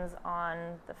depends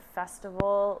on the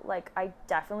festival. Like I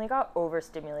definitely got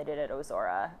overstimulated at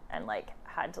Ozora and like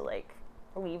had to like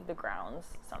leave the grounds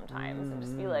sometimes and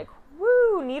just be like,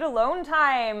 woo, need alone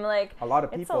time. Like a lot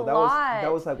of people.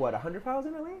 That was like what,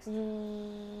 100,000 at least?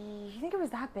 You think it was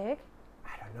that big?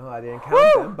 I don't know. I didn't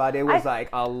count them, but it was like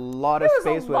a lot of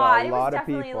space with a lot of people. It was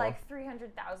definitely like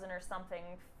 300,000 or something.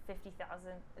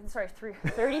 50,000. Sorry,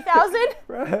 30,000.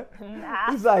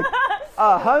 It's like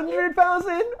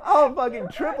 100,000. I'll fucking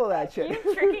triple that shit.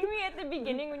 You tricking me at the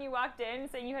beginning when you walked in,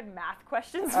 saying you had math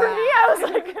questions for me. I was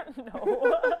like,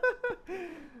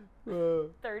 no.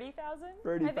 30,000.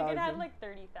 I think it had like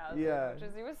 30,000. Yeah.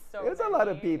 It was so. It was a lot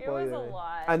of people. It was a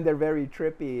lot. And they're very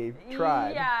trippy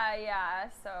tribe. Yeah.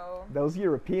 So. Those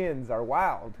Europeans are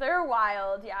wild. They're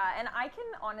wild, yeah. And I can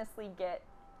honestly get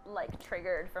like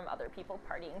triggered from other people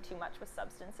partying too much with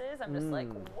substances. I'm just like,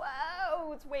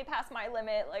 whoa, it's way past my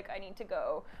limit. Like I need to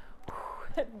go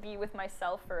be with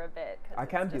myself for a bit. I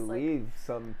can't believe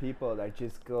some people that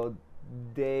just go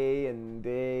day and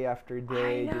day after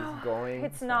day just going.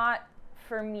 It's not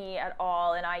for me at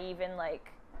all. And I even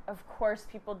like, of course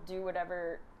people do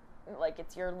whatever, like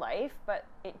it's your life, but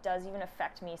it does even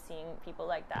affect me seeing people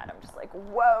like that. I'm just like,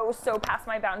 whoa, so past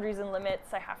my boundaries and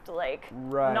limits. I have to like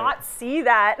not see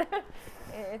that.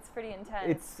 It's pretty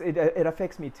intense. It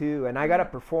affects me too, and I gotta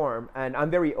perform, and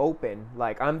I'm very open.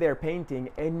 Like I'm there painting,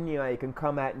 anybody can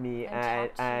come at me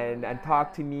and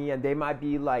talk to me, and they might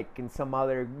be like in some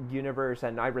other universe,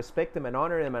 and I respect them and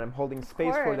honor them, and I'm holding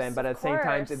space for them. But at the same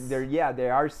time, they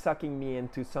are sucking me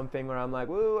into something where I'm like,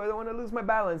 whoa, I don't want to lose my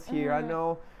balance here. I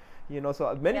know. You know,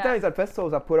 so many times at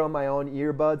festivals I put on my own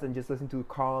earbuds and just listen to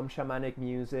calm shamanic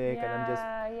music, and I'm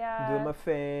just doing my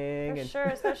thing. For sure,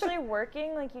 especially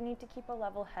working, like you need to keep a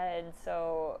level head,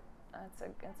 so that's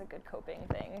a good coping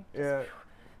thing. Just,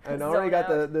 and I already got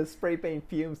the spray paint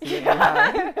fumes to get me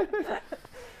high.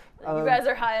 You guys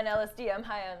are high on LSD, I'm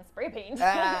high on spray paint.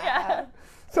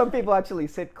 Some people actually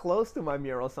sit close to my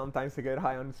mural sometimes to get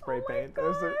high on spray paint.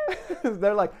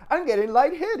 They're like, I'm getting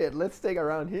lightheaded. Let's take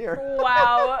around here.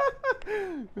 Wow.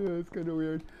 It's kind of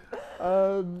weird.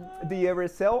 Do you ever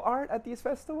sell art at these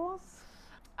festivals?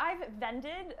 I've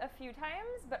vended a few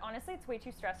times, but honestly, it's way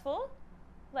too stressful.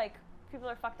 Like, people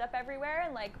are fucked up everywhere,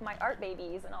 and like my art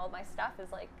babies and all of my stuff is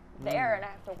like there, and I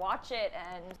have to watch it,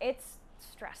 and it's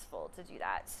stressful to do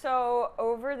that. So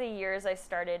over the years, I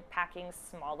started packing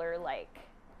smaller, like,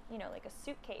 you know, like a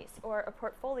suitcase or a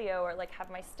portfolio, or like have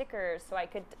my stickers so I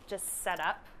could just set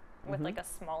up with like a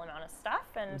small amount of stuff,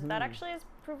 and that actually has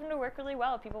proven to work really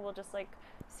well. People will just like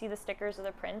see the stickers or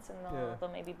the prints, and they'll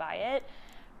maybe buy it,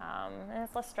 and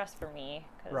it's less stress for me.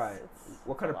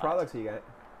 What kind of products do you get?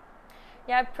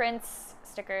 Yeah, prints,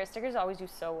 stickers. Stickers always do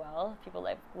so well. People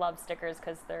love stickers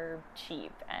because they're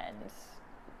cheap, and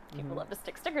people love to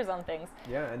stick stickers on things.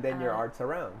 Yeah, and then your art's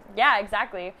around. Yeah,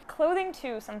 exactly. Clothing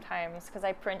too sometimes, because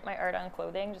I print my art on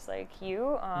clothing just like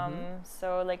you.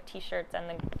 So like t-shirts and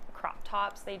the crop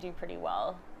tops, they do pretty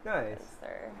well. Nice.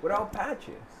 What about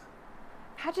patches?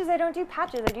 Patches, I don't do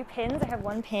patches. I do pins. I have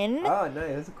one pin. Oh,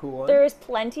 nice. That's a cool one. There's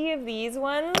plenty of these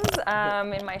ones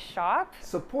in my shop.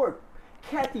 Support.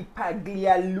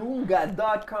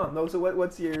 KathyPaglialunga.com. No, so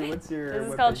what's your This is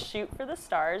webpage? called Shoot for the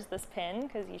Stars, this pin,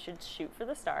 because you should shoot for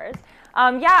the stars.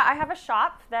 Yeah, I have a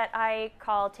shop that I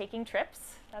call Taking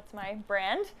Trips. That's my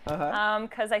brand.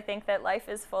 Because I think that life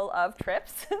is full of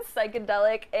trips,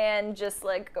 psychedelic, and just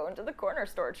like going to the corner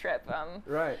store trip.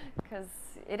 Right. Because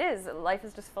it is. Life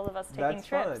is just full of us taking That's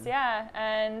trips. fun. Yeah.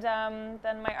 And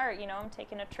then my art, I'm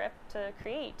taking a trip to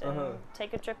create and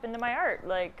take a trip into my art.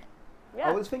 Like, yeah.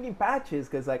 I was thinking patches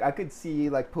because like I could see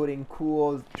like putting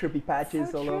cool trippy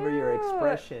patches So all over your true.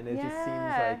 expression. It just seems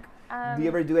Yeah. like. Do you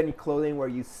ever do any clothing where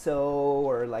you sew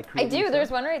or like? I create do. yourself? There's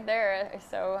one right there. I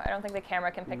sew. I don't think the camera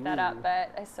can pick that up,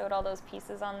 but I sewed all those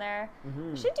pieces on there.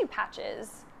 I should do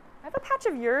patches. I have a patch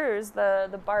of yours,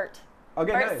 the Bart.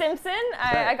 Okay, Bart nice. Simpson.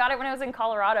 I got it when I was in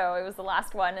Colorado. It was the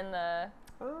last one in the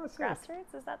Oh, sick.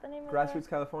 Grassroots. Is that the name of Grassroots, it?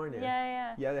 California.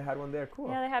 Yeah. Yeah, they had one there. Cool.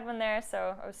 Yeah, they had one there,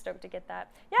 so I was stoked to get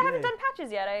that. Yeah, I haven't done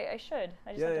patches yet. I should.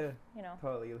 I just have to,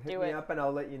 Totally. Hit do me it. up and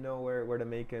I'll let you know where to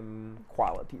make them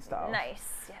quality style.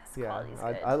 Nice. Yes, Yeah, quality's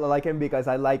good. I like him because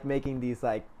I like making these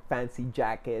like fancy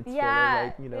jackets.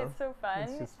 Yeah, full of, like, it's so fun.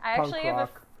 it's just I punk actually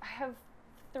rock. I have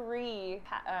 3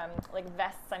 like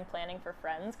vests I'm planning for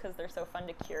friends because they're so fun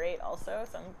to curate also.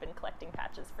 So I've been collecting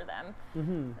patches for them.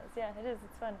 Yeah, it is.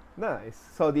 It's fun. Nice.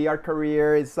 So the art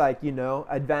career is like,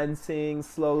 advancing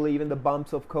slowly, even the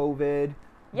bumps of COVID.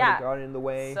 Yeah. Got in the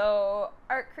way. So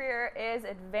art career is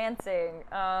advancing.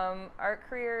 Art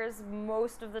careers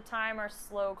most of the time are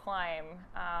slow climb.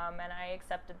 And I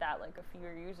accepted that like a few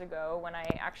years ago when I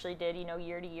actually did,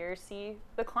 year to year see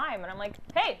the climb. And I'm like,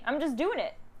 hey, I'm just doing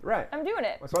it. Right. I'm doing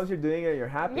it. As long as you're doing it, you're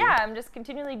happy. Yeah, I'm just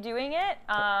continually doing it.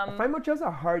 I find Montreal's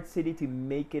a hard city to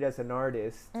make it as an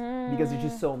artist because there's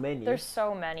just so many. There's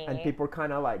so many. And people are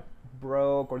kind of like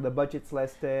broke or the budget's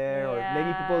less there or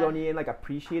maybe people don't even like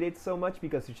appreciate it so much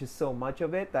because there's just so much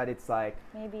of it that it's like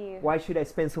maybe why should I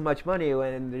spend so much money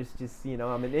when there's just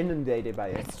I'm inundated by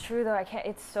it. It's true though.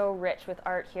 It's so rich with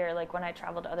art here. Like when I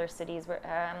travel to other cities where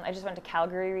I just went to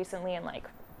Calgary recently and like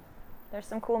there's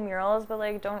some cool murals but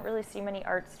like don't really see many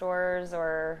art stores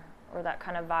or that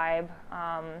kind of vibe.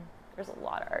 There's a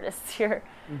lot of artists here.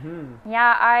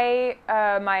 Yeah, I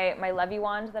my levy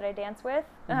wand that I dance with,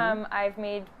 I've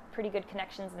made pretty good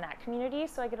connections in that community,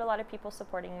 so I get a lot of people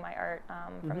supporting my art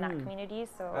from that community,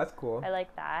 so that's cool. I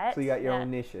like that. So you got your own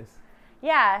niches.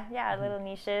 Yeah, little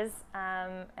niches.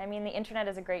 I mean, the internet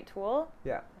is a great tool.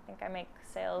 Yeah. I think I make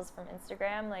sales from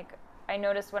Instagram. Like, I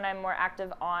notice when I'm more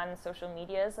active on social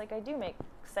medias, like I do make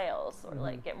sales or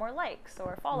like get more likes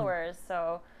or followers,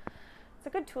 so it's a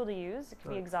good tool to use. It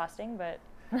can be exhausting, but...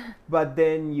 But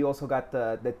then you also got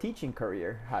the teaching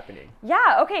career happening.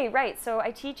 Yeah, okay, right. So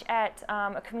I teach at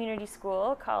a community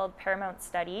school called Paramount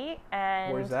Study.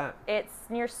 And where's that? It's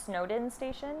near Snowdon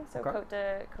Station, so Okay.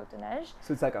 Côte de Neige.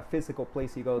 So it's like a physical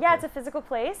place you go to. Yeah, it's a physical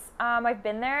place. I've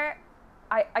been there.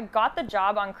 I got the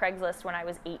job on Craigslist when I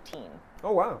was 18.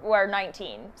 Oh, wow. Or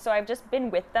 19. So I've just been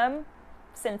with them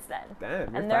since then.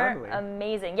 Damn, and your they're family.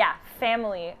 amazing. Yeah,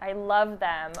 family. I love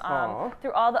them. Aw.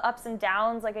 Through all the ups and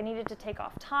downs, like I needed to take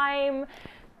off time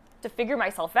to figure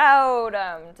myself out,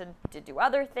 to do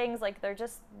other things. Like they're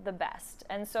just the best.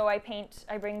 And so I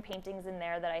bring paintings in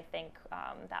there that I think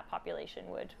that population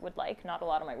would like. Not a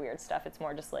lot of my weird stuff. It's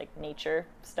more just like nature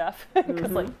stuff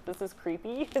because like this is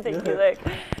creepy. They'd be like,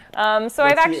 so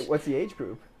I've actually. What's the age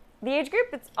group? The age group,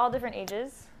 it's all different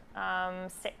ages,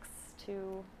 6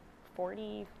 to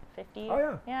 40, 50. Oh,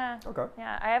 yeah. Yeah. Okay.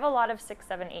 Yeah, I have a lot of 6,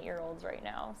 7, 8-year-olds right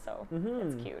now, so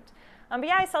it's cute. But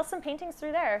yeah, I sell some paintings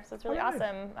through there, so it's really nice.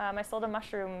 awesome. I sold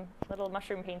a little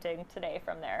mushroom painting today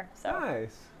from there. So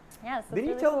Nice. yeah, so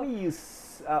Didn't you tell me you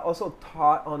also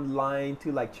taught online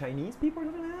to like Chinese people or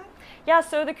something like that? Yeah,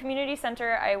 so the community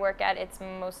center I work at, it's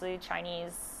mostly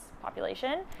Chinese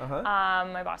population.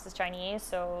 My boss is Chinese,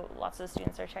 so lots of the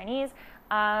students are Chinese.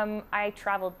 I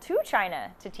traveled to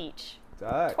China to teach.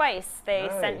 Twice. They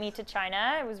sent me to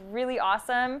China. It was really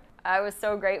awesome. I was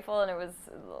so grateful, and it was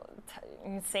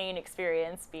an insane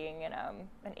experience being in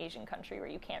an Asian country where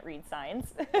you can't read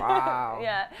signs. Wow.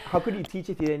 Yeah. How could you teach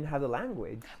if you didn't have the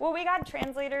language? Well, we got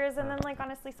translators, and then like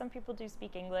honestly, some people do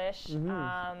speak English.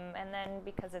 And then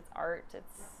because it's art,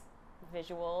 it's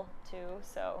visual too.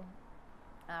 So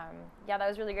yeah, that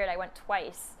was really great. I went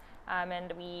twice,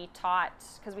 and we taught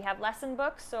because we have lesson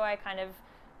books. So I kind of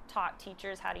taught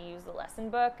teachers how to use the lesson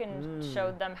book and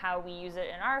showed them how we use it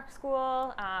in our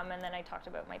school, and then I talked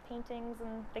about my paintings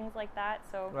and things like that.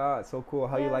 So Wow, it's so cool.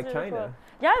 How you like it's really China? cool.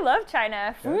 Yeah, I love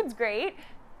China. Food's great.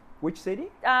 Which city?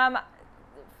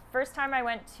 First time I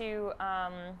went to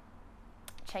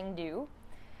Chengdu,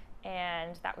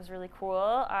 and that was really cool.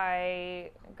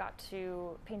 I got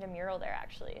to paint a mural there,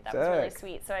 actually. That was really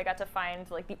sweet. So I got to find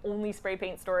like the only spray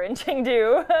paint store in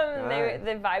Chengdu.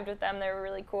 They vibed with them. They were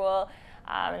really cool.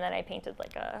 And then I painted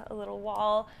like a little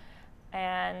wall.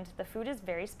 And the food is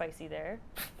very spicy there.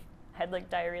 I had like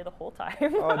diarrhea the whole time.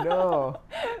 Oh no.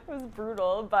 It was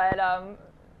brutal, but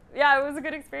yeah, it was a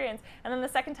good experience. And then the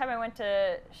second time I went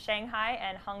to Shanghai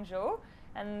and Hangzhou,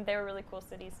 and they were really cool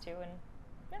cities too. And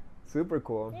yeah. Super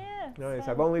cool. Yeah. Nice.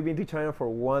 I've only been to China for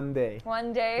 1 day.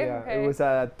 1 day? Yeah, Okay. it was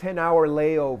a 10-hour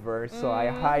layover, so I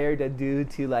hired a dude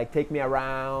to like take me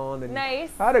around, and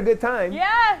Nice. I had a good time.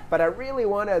 Yeah. But I really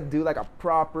want to do like a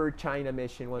proper China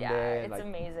mission one day. Yeah, and, it's like,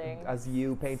 amazing. As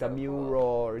you paint So a mural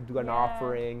or do an Yeah.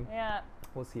 offering. Yeah.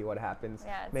 We'll see what happens.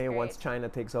 Yeah, it's Maybe great. once China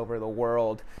takes over the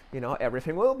world, you know,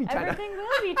 everything will be China. Everything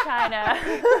will be China.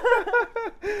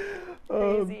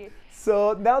 Crazy.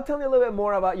 So now tell me a little bit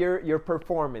more about your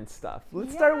performance stuff.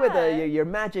 Let's start with Yeah. your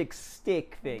magic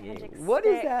stick thingy. Magic What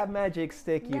is stick. that magic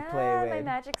stick you play Yeah, with? my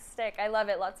magic stick. I love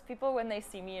it. Lots of people, when they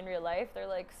see me in real life, they're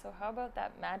like, so how about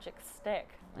that magic stick?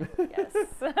 I'm like, yes.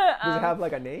 Does it have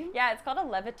like a name? Yeah, it's called a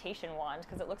levitation wand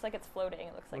because it looks like it's floating.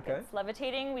 It looks like Okay. it's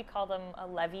levitating. We call them a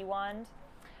levy wand.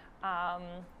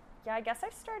 Yeah, I guess I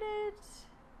started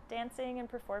dancing and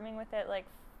performing with it like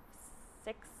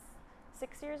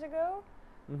six years ago.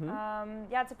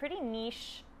 Yeah, it's a pretty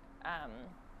niche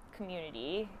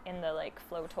community in the like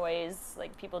flow toys.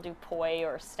 Like people do poi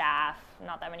or staff.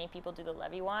 Not that many people do the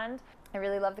levy wand. I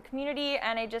really love the community,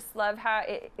 and I just love how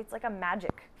it's like a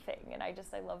magic thing, and I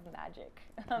love magic.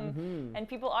 And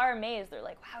people are amazed. They're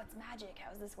like, wow, it's magic.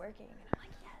 How is this working? And I'm like,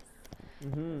 yes.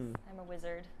 I'm a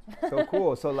wizard. So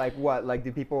cool. So like what? Like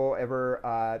do people ever?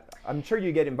 I'm sure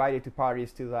you get invited to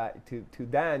parties to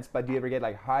dance, but do you ever get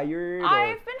like hired?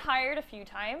 I've been hired a few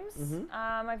times.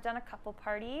 I've done a couple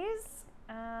parties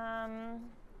and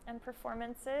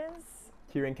performances.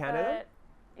 Here in Canada?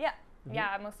 But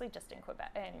yeah, mostly just in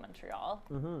Quebec and Montreal.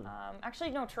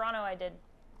 Actually, no, Toronto I did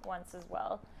once as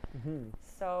well.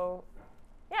 So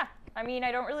yeah, I mean,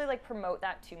 I don't really like promote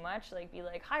that too much, like be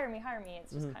like, hire me.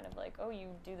 It's just kind of like, oh, you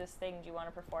do this thing, do you want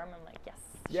to perform? I'm like, yes.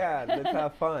 Yeah, let's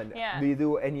have fun. Yeah. Do you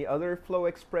do any other flow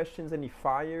expressions, any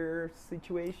fire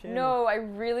situation? No, I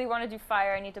really want to do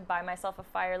fire. I need to buy myself a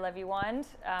fire levy wand.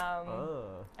 I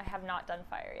have not done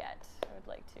fire yet. I would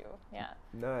like to, yeah.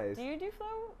 Nice. Do you do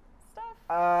flow stuff?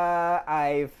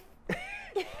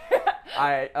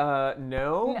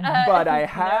 No, but I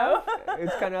have.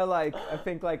 It's kind of like, I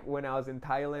think like when I was in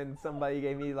Thailand, somebody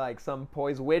gave me like some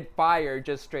poise with fire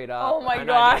just straight up. Oh my and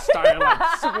gosh. I just started like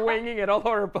swinging it all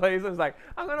over the place. I was like,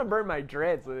 I'm gonna burn my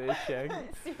dreads with this shit.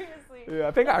 Seriously. Yeah,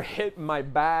 I think I hit my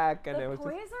back and The it was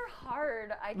pois just, are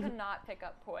hard. I cannot pick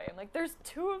up poi. I'm like, there's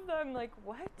two of them. Like,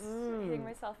 what? Hitting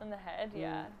myself in the head.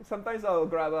 Yeah. sometimes I'll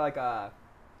grab like a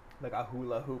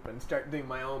hula hoop and start doing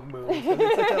my own moves because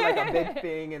it's such a big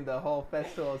thing in the whole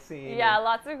festival scene. Yeah, and,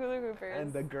 lots of hula hoopers.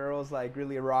 and the girls like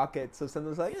really rock it. So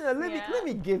sometimes like, let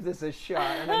me give this a shot,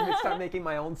 and then I start making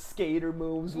my own skater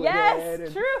moves with it.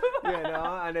 And, true. You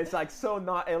know, and it's like so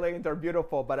not elegant or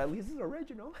beautiful, but at least it's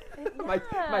original. my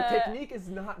technique is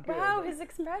not good. Wow, his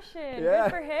expression. Yeah.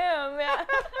 Good for him. Yeah.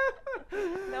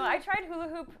 No, I tried hula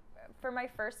hoop for my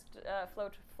first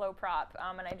flow prop,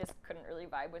 and I just couldn't really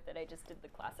vibe with it. I just did the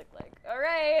classic, like, all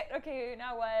right, okay,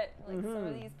 now what? Like, some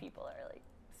of these people are, like,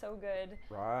 so good.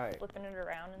 Right. Flipping it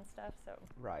around and stuff, so.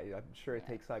 Right. I'm sure it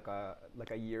takes like a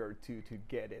year or two to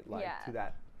get it to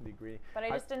that degree. But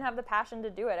I just didn't have the passion to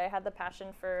do it. I had the passion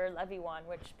for levy wand,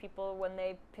 which people, when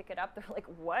they pick it up, they're like,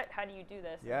 what? How do you do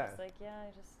this? Yeah. I'm just like, yeah, I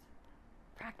just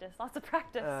practice, lots of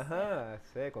practice.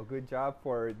 Sick. Well, good job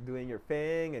for doing your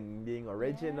thing and being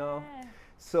original. Yeah.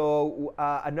 So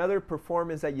another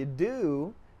performance that you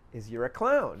do is you're a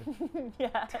clown.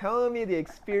 Yeah. Tell me the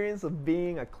experience of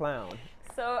being a clown.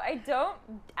 So I don't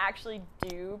actually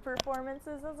do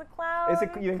performances as a clown. Is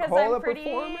it you can because call I'm a pretty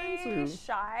performance? Or?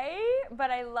 shy, but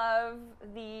I love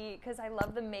because I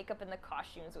love the makeup and the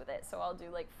costumes with it. So I'll do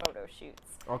like photo shoots.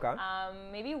 Okay.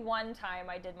 Maybe one time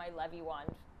I did my levy wand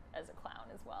as a clown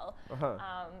as well. Uh-huh.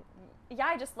 Yeah,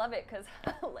 I just love it because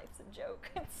life's a joke.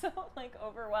 It's so like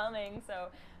overwhelming. So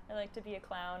I like to be a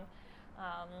clown.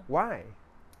 Why?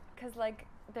 Because like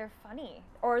they're funny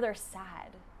or they're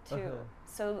sad too.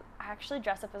 So I actually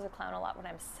dress up as a clown a lot when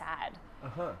I'm sad.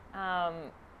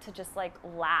 To just like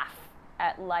laugh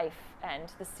at life and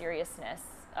the seriousness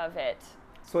of it.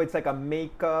 So it's like a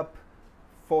makeup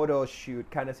photo shoot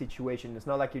kind of situation. It's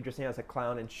not like you're dressing as a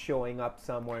clown and showing up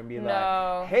somewhere and be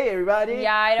like, hey everybody,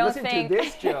 yeah, I don't listen think, to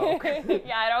this joke.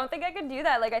 Yeah, I don't think I could do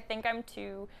that. Like I think I'm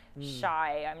too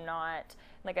shy. I'm not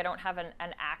Like I don't have an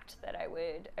act that I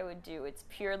would do. It's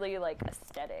purely like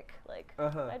aesthetic. Like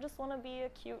I just want to be a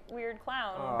cute weird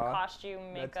clown,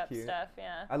 costume, makeup stuff.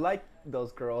 Yeah. I like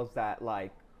those girls that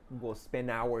like will spend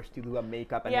hours to do a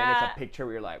makeup and then it's a picture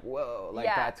where you're like, whoa, like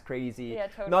that's crazy. Yeah,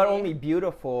 totally. Not only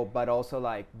beautiful but also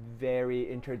like very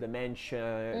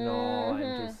interdimensional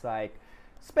and just like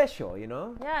special, you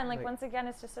know? Yeah, and like once again,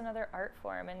 it's just another art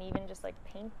form, and even just like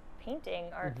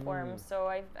painting art forms. So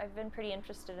I've been pretty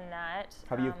interested in that.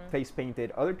 Have you face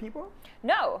painted other people?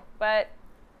 No, but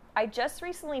I just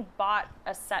recently bought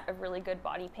a set of really good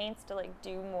body paints to like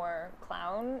do more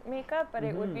clown makeup, but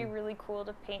it would be really cool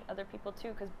to paint other people too,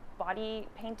 because body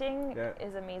painting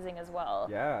is amazing as well.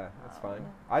 Yeah, that's fun.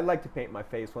 I like to paint my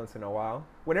face once in a while.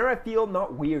 Whenever I feel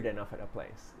not weird enough at a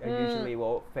place, I usually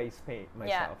will face paint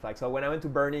myself. Like, so when I went to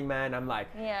Burning Man, I'm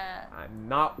like, I'm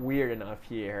not weird enough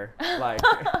here. Like,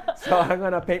 so I'm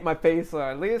gonna paint my face so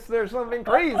at least there's something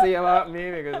crazy about me,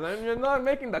 because I'm just not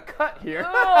making the cut here.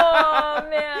 Oh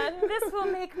man, this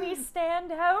will make me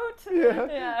stand out.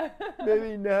 Yeah.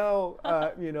 Maybe now,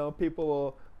 you know,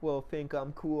 people will think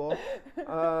I'm cool.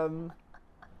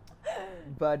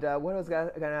 But what I was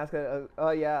gonna ask, oh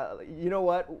yeah, you know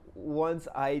what? Once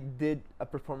I did a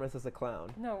performance as a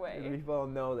clown. No way. People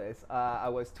don't know this. I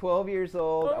was 12 years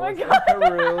old. Oh I was in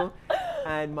Peru,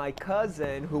 and my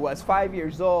cousin, who was 5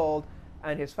 years old,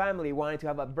 and his family wanted to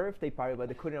have a birthday party, but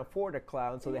they couldn't afford a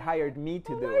clown, so they hired me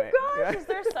to do it. Oh my gosh! Is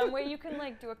there some way you can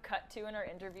like do a cut to in our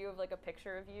interview of like a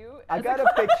picture of you? I got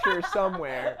a picture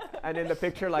somewhere, and in the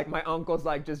picture, like my uncle's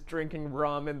like just drinking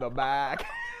rum in the back.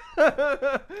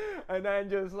 And then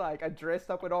just like I dressed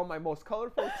up with all my most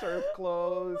colorful surf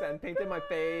clothes and painted my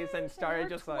face and started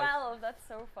just 12. like 12, that's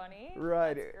so funny.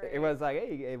 Right. It was like,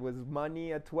 hey, it was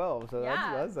money at 12, so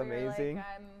that's so amazing. Like,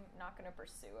 I'm not gonna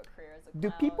pursue a career as a clown.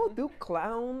 Do people do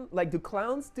do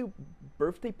clowns do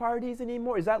birthday parties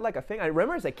anymore? Is that like a thing? I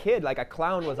remember as a kid, like a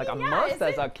clown was like a must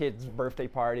as a kid's birthday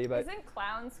party, but isn't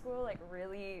clown school like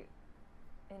really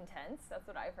intense? That's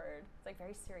what I've heard. It's like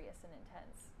very serious and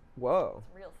intense. Whoa.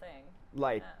 It's a real thing.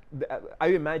 Like, I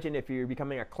imagine if you're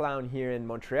becoming a clown here in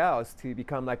Montreal, it's to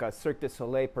become like a Cirque du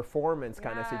Soleil performance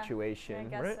kind of situation, I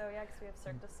guess right? so, yeah, because we have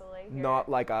Cirque du Soleil here. Not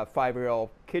like a 5-year-old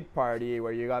kid party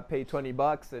where you got paid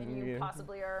 $20 and you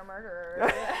possibly are a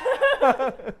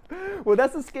murderer. Well,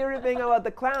 that's the scary thing about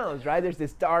the clowns, right? There's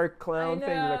this dark clown thing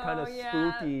that are kind of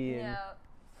spooky. And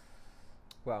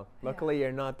well, luckily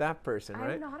you're not that person,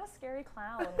 right? I'm not a scary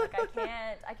clown. Like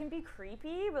I can be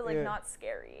creepy, but like not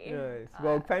scary. Nice.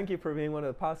 Well, thank you for being one of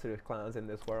the positive clowns in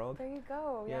this world. There you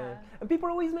go, yeah. And people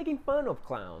are always making fun of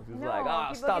clowns. It's like,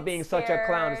 oh, stop being scared, such a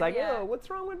clown. It's like, oh, what's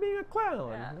wrong with being a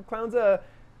clown? A clown's a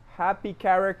happy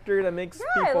character that makes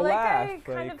people laugh. I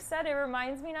kind of said, it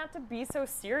reminds me not to be so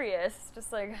serious.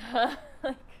 Just like,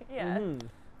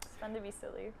 it's fun to be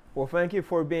silly. Well, thank you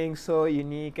for being so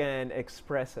unique and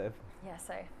expressive.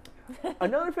 Yes,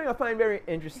 Another thing I find very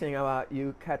interesting about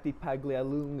you, Katy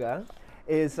Paglialunga,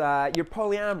 is you're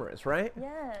polyamorous, right?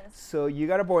 Yes. So you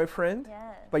got a boyfriend,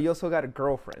 but you also got a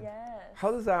girlfriend. Yes. How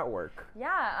does that work?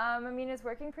 Yeah, I mean, it's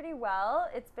working pretty well.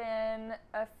 It's been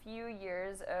a few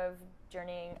years of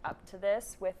journeying up to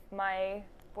this with my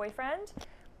boyfriend.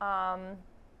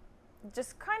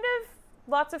 Just kind of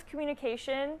lots of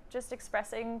communication, just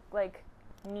expressing like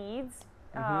needs.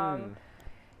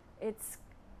 It's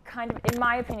kind of, in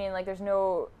my opinion, like there's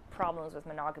no problems with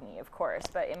monogamy, of course,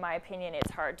 but in my opinion,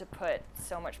 it's hard to put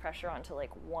so much pressure onto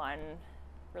like one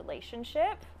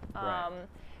relationship.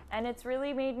 And it's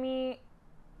really made me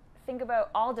think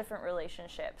about all different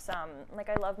relationships. Like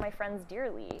I love my friends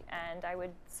dearly, and I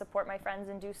would support my friends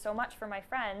and do so much for my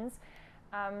friends.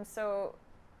 So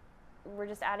we're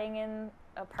just adding in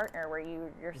a partner where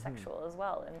you're sexual as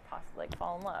well and possibly like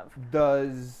fall in love.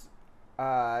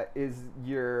 Is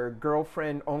your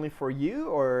girlfriend only for you,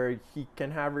 or he can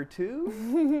have her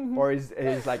too? Or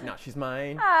is like, no, she's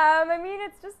mine? I mean,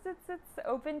 it's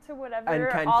open to whatever.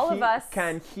 And of us.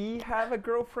 Can he have a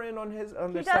girlfriend on his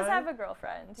side? He does have a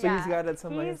girlfriend. So he's got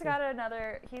somebody. He's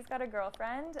got a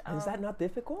girlfriend. And is that not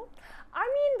difficult? I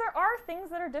mean, there are things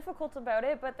that are difficult about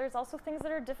it, but there's also things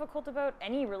that are difficult about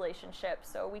any relationship.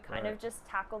 So we kind of just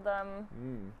tackle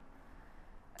them.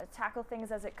 Tackle things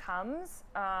as it comes.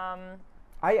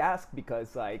 I ask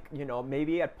because, like, you know,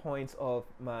 maybe at points of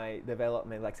my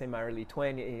development, like say my early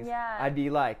 20s, I'd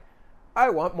be like, I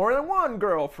want more than one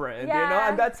girlfriend, you know,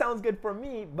 and that sounds good for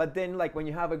me. But then, like, when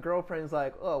you have a girlfriend, it's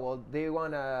like, oh, well, they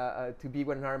want to be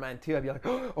with another man too. I'd be like,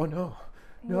 oh no.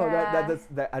 No,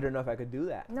 that I don't know if I could do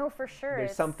that. No, for sure.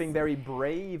 There's something very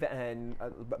brave and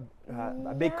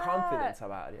a big confidence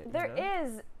about it. There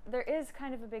is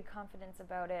kind of a big confidence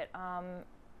about it.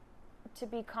 to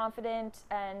be confident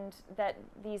and that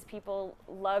these people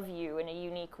love you in a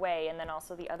unique way, and then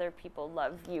also the other people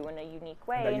love you in a unique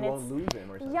way. That you won't lose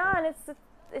them or something. Yeah, and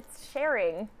it's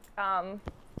sharing. I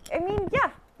mean,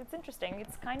 yeah, it's interesting.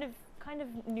 It's kind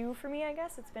of new for me, I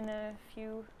guess. It's been a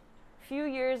few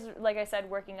years, like I said,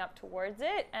 working up towards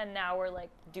it, and now we're like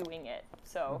doing it.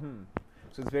 So. Mm-hmm.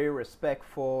 So it's very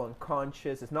respectful and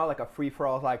conscious. It's not like a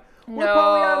free-for-all, like, we're No.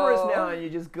 polyamorous now, and you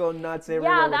just go nuts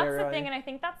everywhere. Yeah, with that's everybody. the thing, and I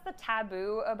think that's the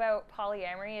taboo about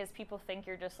polyamory is people think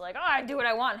you're just like, oh, I do what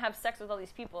I want and have sex with all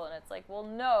these people, and it's like, well,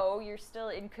 no, you're still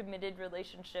in committed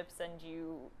relationships, and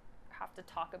you have to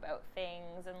talk about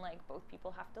things, and like both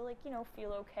people have to like, you know,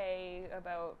 feel okay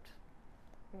about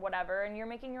whatever, and you're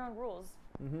making your own rules.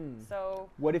 Mm-hmm. So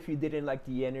what if you didn't like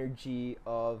the energy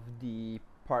of the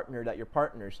partner that your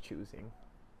partner's choosing?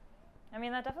 I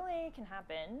mean, that definitely can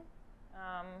happen.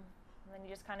 And then you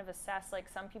just kind of assess, like,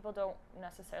 some people don't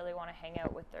necessarily want to hang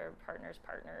out with their partners,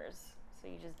 so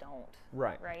you just don't.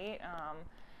 Right. Right?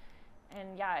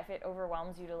 And yeah, if it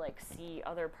overwhelms you to, like, see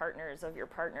other partners of your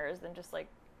partners, then just, like,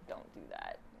 don't do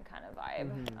that kind of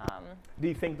vibe. Mm-hmm. Do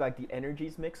you think, like, the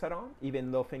energies mix at all, even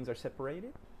though things are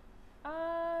separated?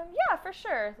 Yeah, for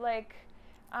sure. Like,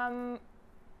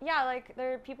 yeah, like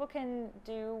people can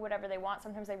do whatever they want.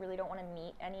 Sometimes they really don't want to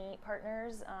meet any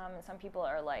partners. Some people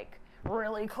are like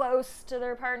really close to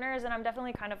their partners, and I'm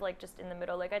definitely kind of like just in the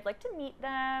middle. Like I'd like to meet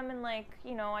them, and like,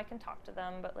 you know, I can talk to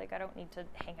them, but like I don't need to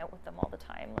hang out with them all the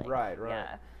time. Like, right.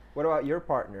 Yeah. What about your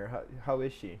partner? How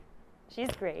is she?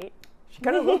 She's great. She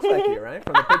kind of looks like you, right?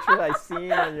 From the pictures I've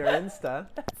seen on your Insta.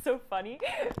 That's so funny.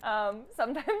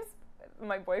 Sometimes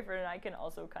my boyfriend and I can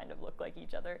also kind of look like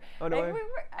each other. Oh, no, I don't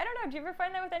know. Do you ever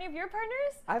find that with any of your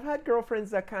partners? I've had girlfriends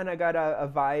that kind of got a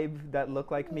vibe that look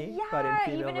like me, but in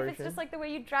female even version. If it's just like the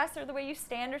way you dress or the way you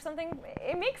stand or something,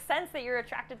 it makes sense that you're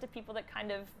attracted to people that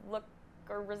kind of look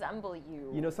or resemble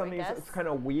you. You know, something that's kind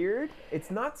of weird? It's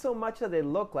not so much that they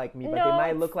look like me, but No, they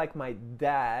might look like my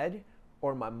dad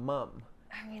or my mom.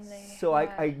 I mean, So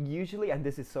I usually, and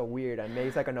this is so weird, I may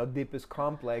it's like an Oedipus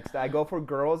complex, I go for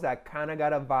girls that kind of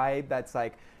got a vibe that's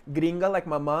like gringa like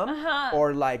my mom,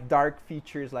 or like dark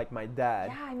features like my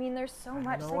dad. Yeah, I mean, there's so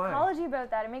much psychology about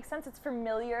that. It makes sense. It's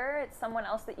familiar. It's someone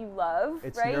else that you love,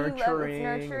 it's right? Nurturing,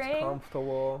 It's nurturing. It's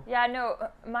comfortable. Yeah, no,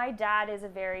 my dad is a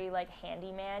very like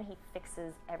handyman. He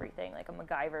fixes everything, like a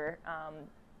MacGyver.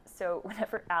 So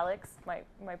whenever Alex,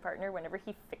 my partner, whenever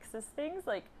he fixes things,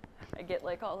 like I get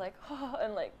like all like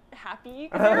and like happy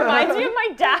because it reminds me of my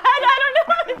dad. I don't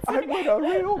know. It's I'm like a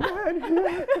real man.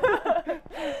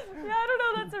 Yeah, I don't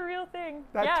know. That's a real thing.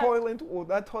 That toilet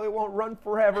won't run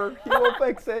forever. He will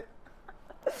fix it.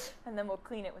 And then we'll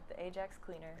clean it with the Ajax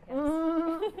cleaner.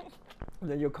 Yes. And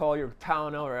then you'll call your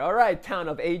town over. All right, town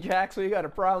of Ajax, we got a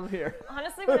problem here.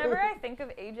 Honestly, whenever I think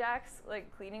of Ajax,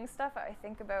 like cleaning stuff, I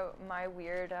think about my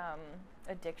weird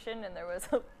addiction, and there was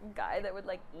a guy that would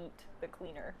like eat the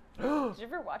cleaner. Did you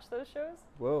ever watch those shows?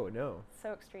 Whoa, no.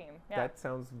 So extreme. Yeah. That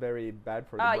sounds very bad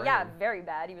for the brain. Yeah, very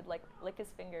bad. He would like lick his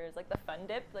fingers, like the Fun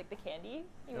Dip, like the candy.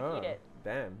 He would eat it.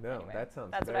 Damn, no, Anyway, that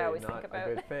sounds that's very what I always not think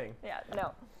about. a good thing. Yeah,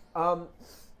 no.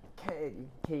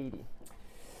 Katie,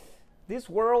 this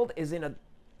world is in a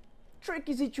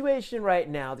tricky situation right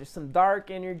now. There's some dark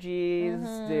energies.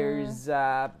 There's,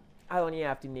 I don't even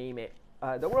have to name it.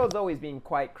 The world's always been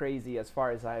quite crazy as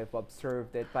far as I've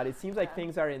observed it, but it seems like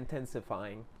things are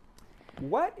intensifying.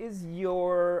 What is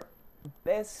your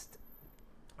best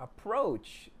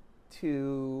approach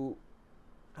to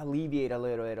alleviate a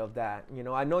little bit of that? You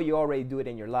know, I know you already do it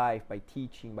in your life by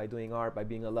teaching, by doing art, by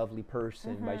being a lovely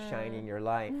person, by shining your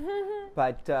light.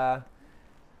 But,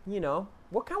 you know,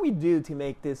 what can we do to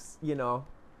make this, you know,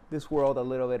 this world a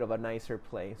little bit of a nicer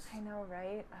place? I know,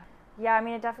 right? Yeah, I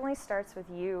mean, it definitely starts with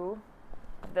you,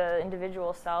 the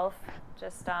individual self,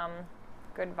 just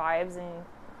good vibes and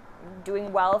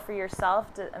doing well for yourself,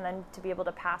 and then to be able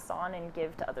to pass on and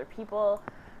give to other people.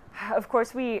 Of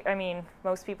course,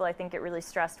 most people, I think, get really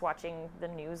stressed watching the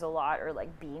news a lot, or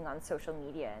like being on social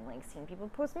media and like seeing people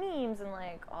post memes and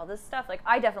like all this stuff. Like,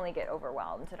 I definitely get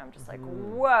overwhelmed, and I'm just like,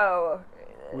 whoa.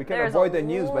 We can avoid the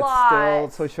news, but still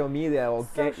social media will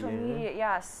get you. Social media,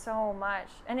 yeah, so much.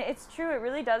 And it's true, it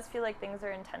really does feel like things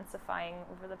are intensifying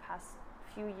over the past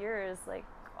few years. Like,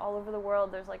 all over the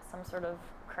world, there's like some sort of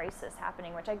crisis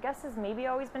happening, which I guess has maybe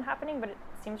always been happening, but it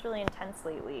seems really intense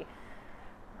lately.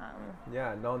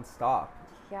 Yeah, non-stop.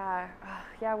 Yeah,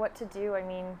 what to do? I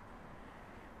mean,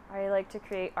 I like to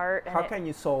create art. And How can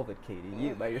you solve it, Katie?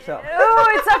 You, by yourself. Oh,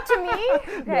 it's up to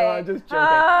me? Okay. No, I'm just joking.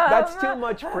 That's too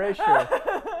much pressure.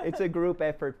 It's a group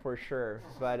effort for sure.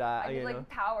 But, I need like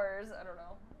powers. I don't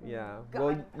know. Yeah.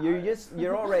 God, Well,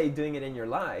 you're already doing it in your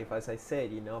life, as I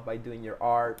said, by doing your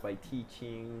art, by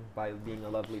teaching, by being a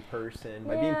lovely person,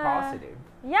 by being positive.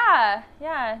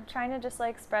 Yeah, trying to just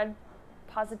like spread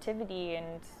positivity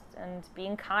and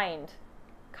being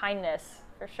kindness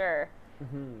for sure.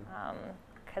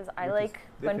 Because I like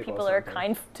when people are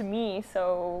kind to me,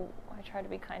 so I try to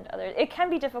be kind to others. It can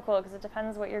be difficult because it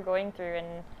depends what you're going through,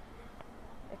 and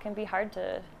it can be hard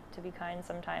to be kind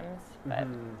sometimes. But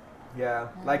yeah,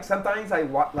 like sometimes I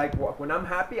when I'm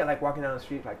happy, I like walking down the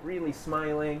street like really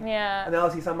smiling. Yeah. And then I'll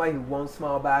see somebody who won't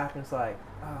smile back, and it's like,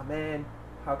 oh man,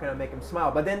 how can I make him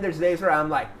smile? But then there's days where I'm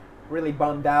like really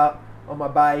bummed out on my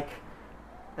bike,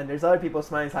 and there's other people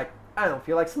smiling. It's like, I don't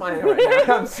feel like smiling right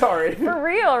now. I'm sorry. For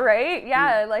real, right?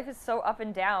 Yeah, life is so up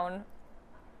and down.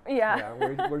 Yeah.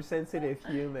 Yeah, we're sensitive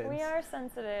humans. We are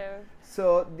sensitive.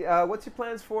 So, what's your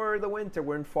plans for the winter?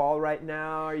 We're in fall right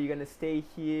now. Are you gonna stay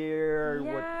here?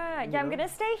 I'm gonna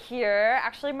stay here.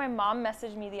 Actually, my mom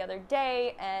messaged me the other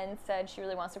day and said she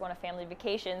really wants to go on a family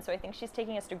vacation. So I think she's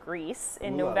taking us to Greece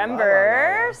in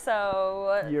November.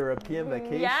 So European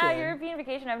vacation. Yeah, European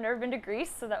vacation. I've never been to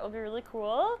Greece, so that will be really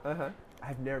cool.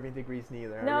 I've never been to Greece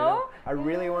neither. No? I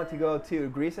really want to go too.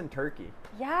 Greece and Turkey.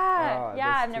 Yeah,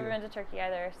 I've never been to Turkey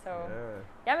either. So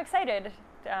I'm excited.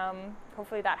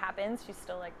 Hopefully that happens. She's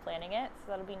still like planning it,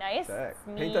 so that'll be nice.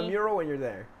 Paint a mural when you're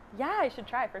there. Yeah, I should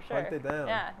try for sure. Hunt it down.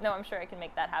 Yeah, no, I'm sure I can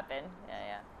make that happen.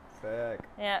 Yeah. Sick.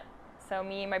 Yeah. So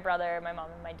me, my brother, my mom,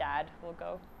 and my dad will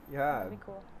go. Yeah. That'll be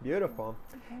cool. Beautiful.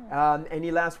 Any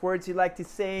last words you'd like to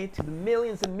say to the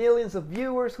millions and millions of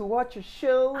viewers who watch your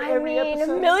show every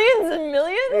episode? Millions and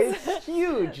millions? It's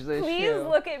huge, this Please show.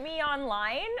 look at me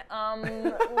online.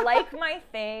 Like my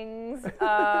things.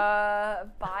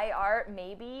 Buy art,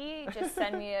 maybe. Just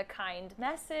send me a kind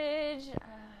message.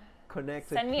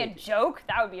 Send me a joke.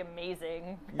 That would be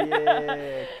amazing.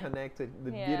 Yeah, connect with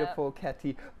the beautiful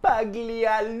Katy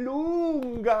Paglialunga.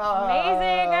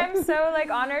 Amazing. I'm so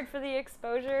honored for the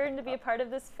exposure and to be a part of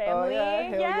this family. Oh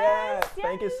yeah, yes.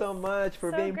 Thank you so much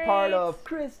for being part of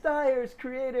Chris Dyer's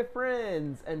Creative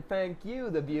Friends, and thank you,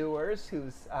 the viewers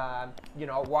who's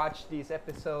watch these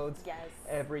episodes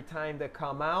every time they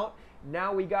come out.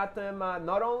 Now we got them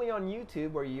not only on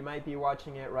YouTube, where you might be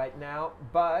watching it right now,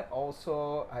 but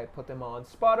also I put them on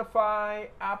Spotify,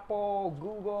 Apple,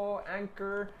 Google,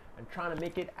 Anchor. I'm trying to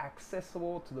make it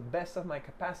accessible to the best of my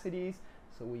capacities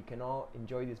so we can all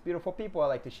enjoy these beautiful people I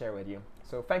like to share with you.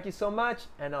 So thank you so much,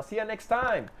 and I'll see you next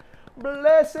time.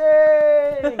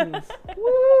 Blessings!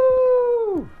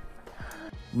 Woo!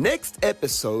 Next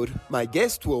episode, my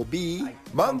guest will be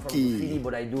Monkey. Graffiti,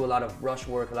 but I do a lot of brush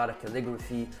work, a lot of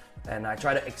calligraphy, and I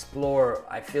try to explore.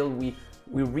 I feel we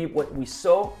reap what we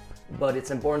sow, but it's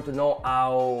important to know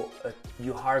how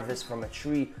you harvest from a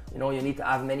tree. You need to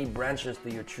have many branches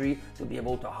to your tree to be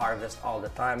able to harvest all the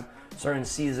time. Certain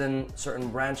season, certain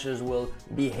branches will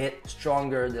be hit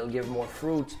stronger, they'll give more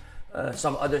fruit.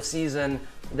 Some other season,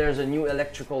 there's a new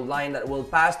electrical line that will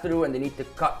pass through and they need to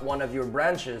cut one of your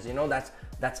branches.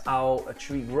 That's how a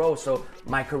tree grows. So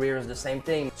my career is the same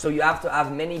thing. So you have to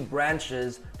have many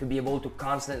branches to be able to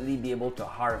constantly be able to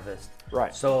harvest.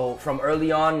 Right. So from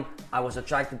early on, I was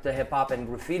attracted to hip hop and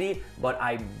graffiti, but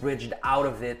I bridged out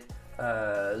of it,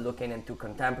 looking into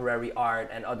contemporary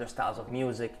art and other styles of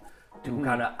music to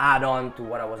kind of add on to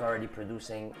what I was already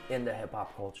producing in the hip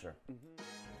hop culture.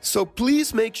 So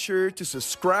please make sure to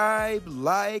subscribe,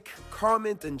 like,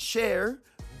 comment, and share.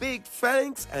 Big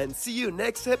thanks, and see you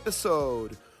next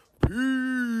episode.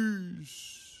 Peace.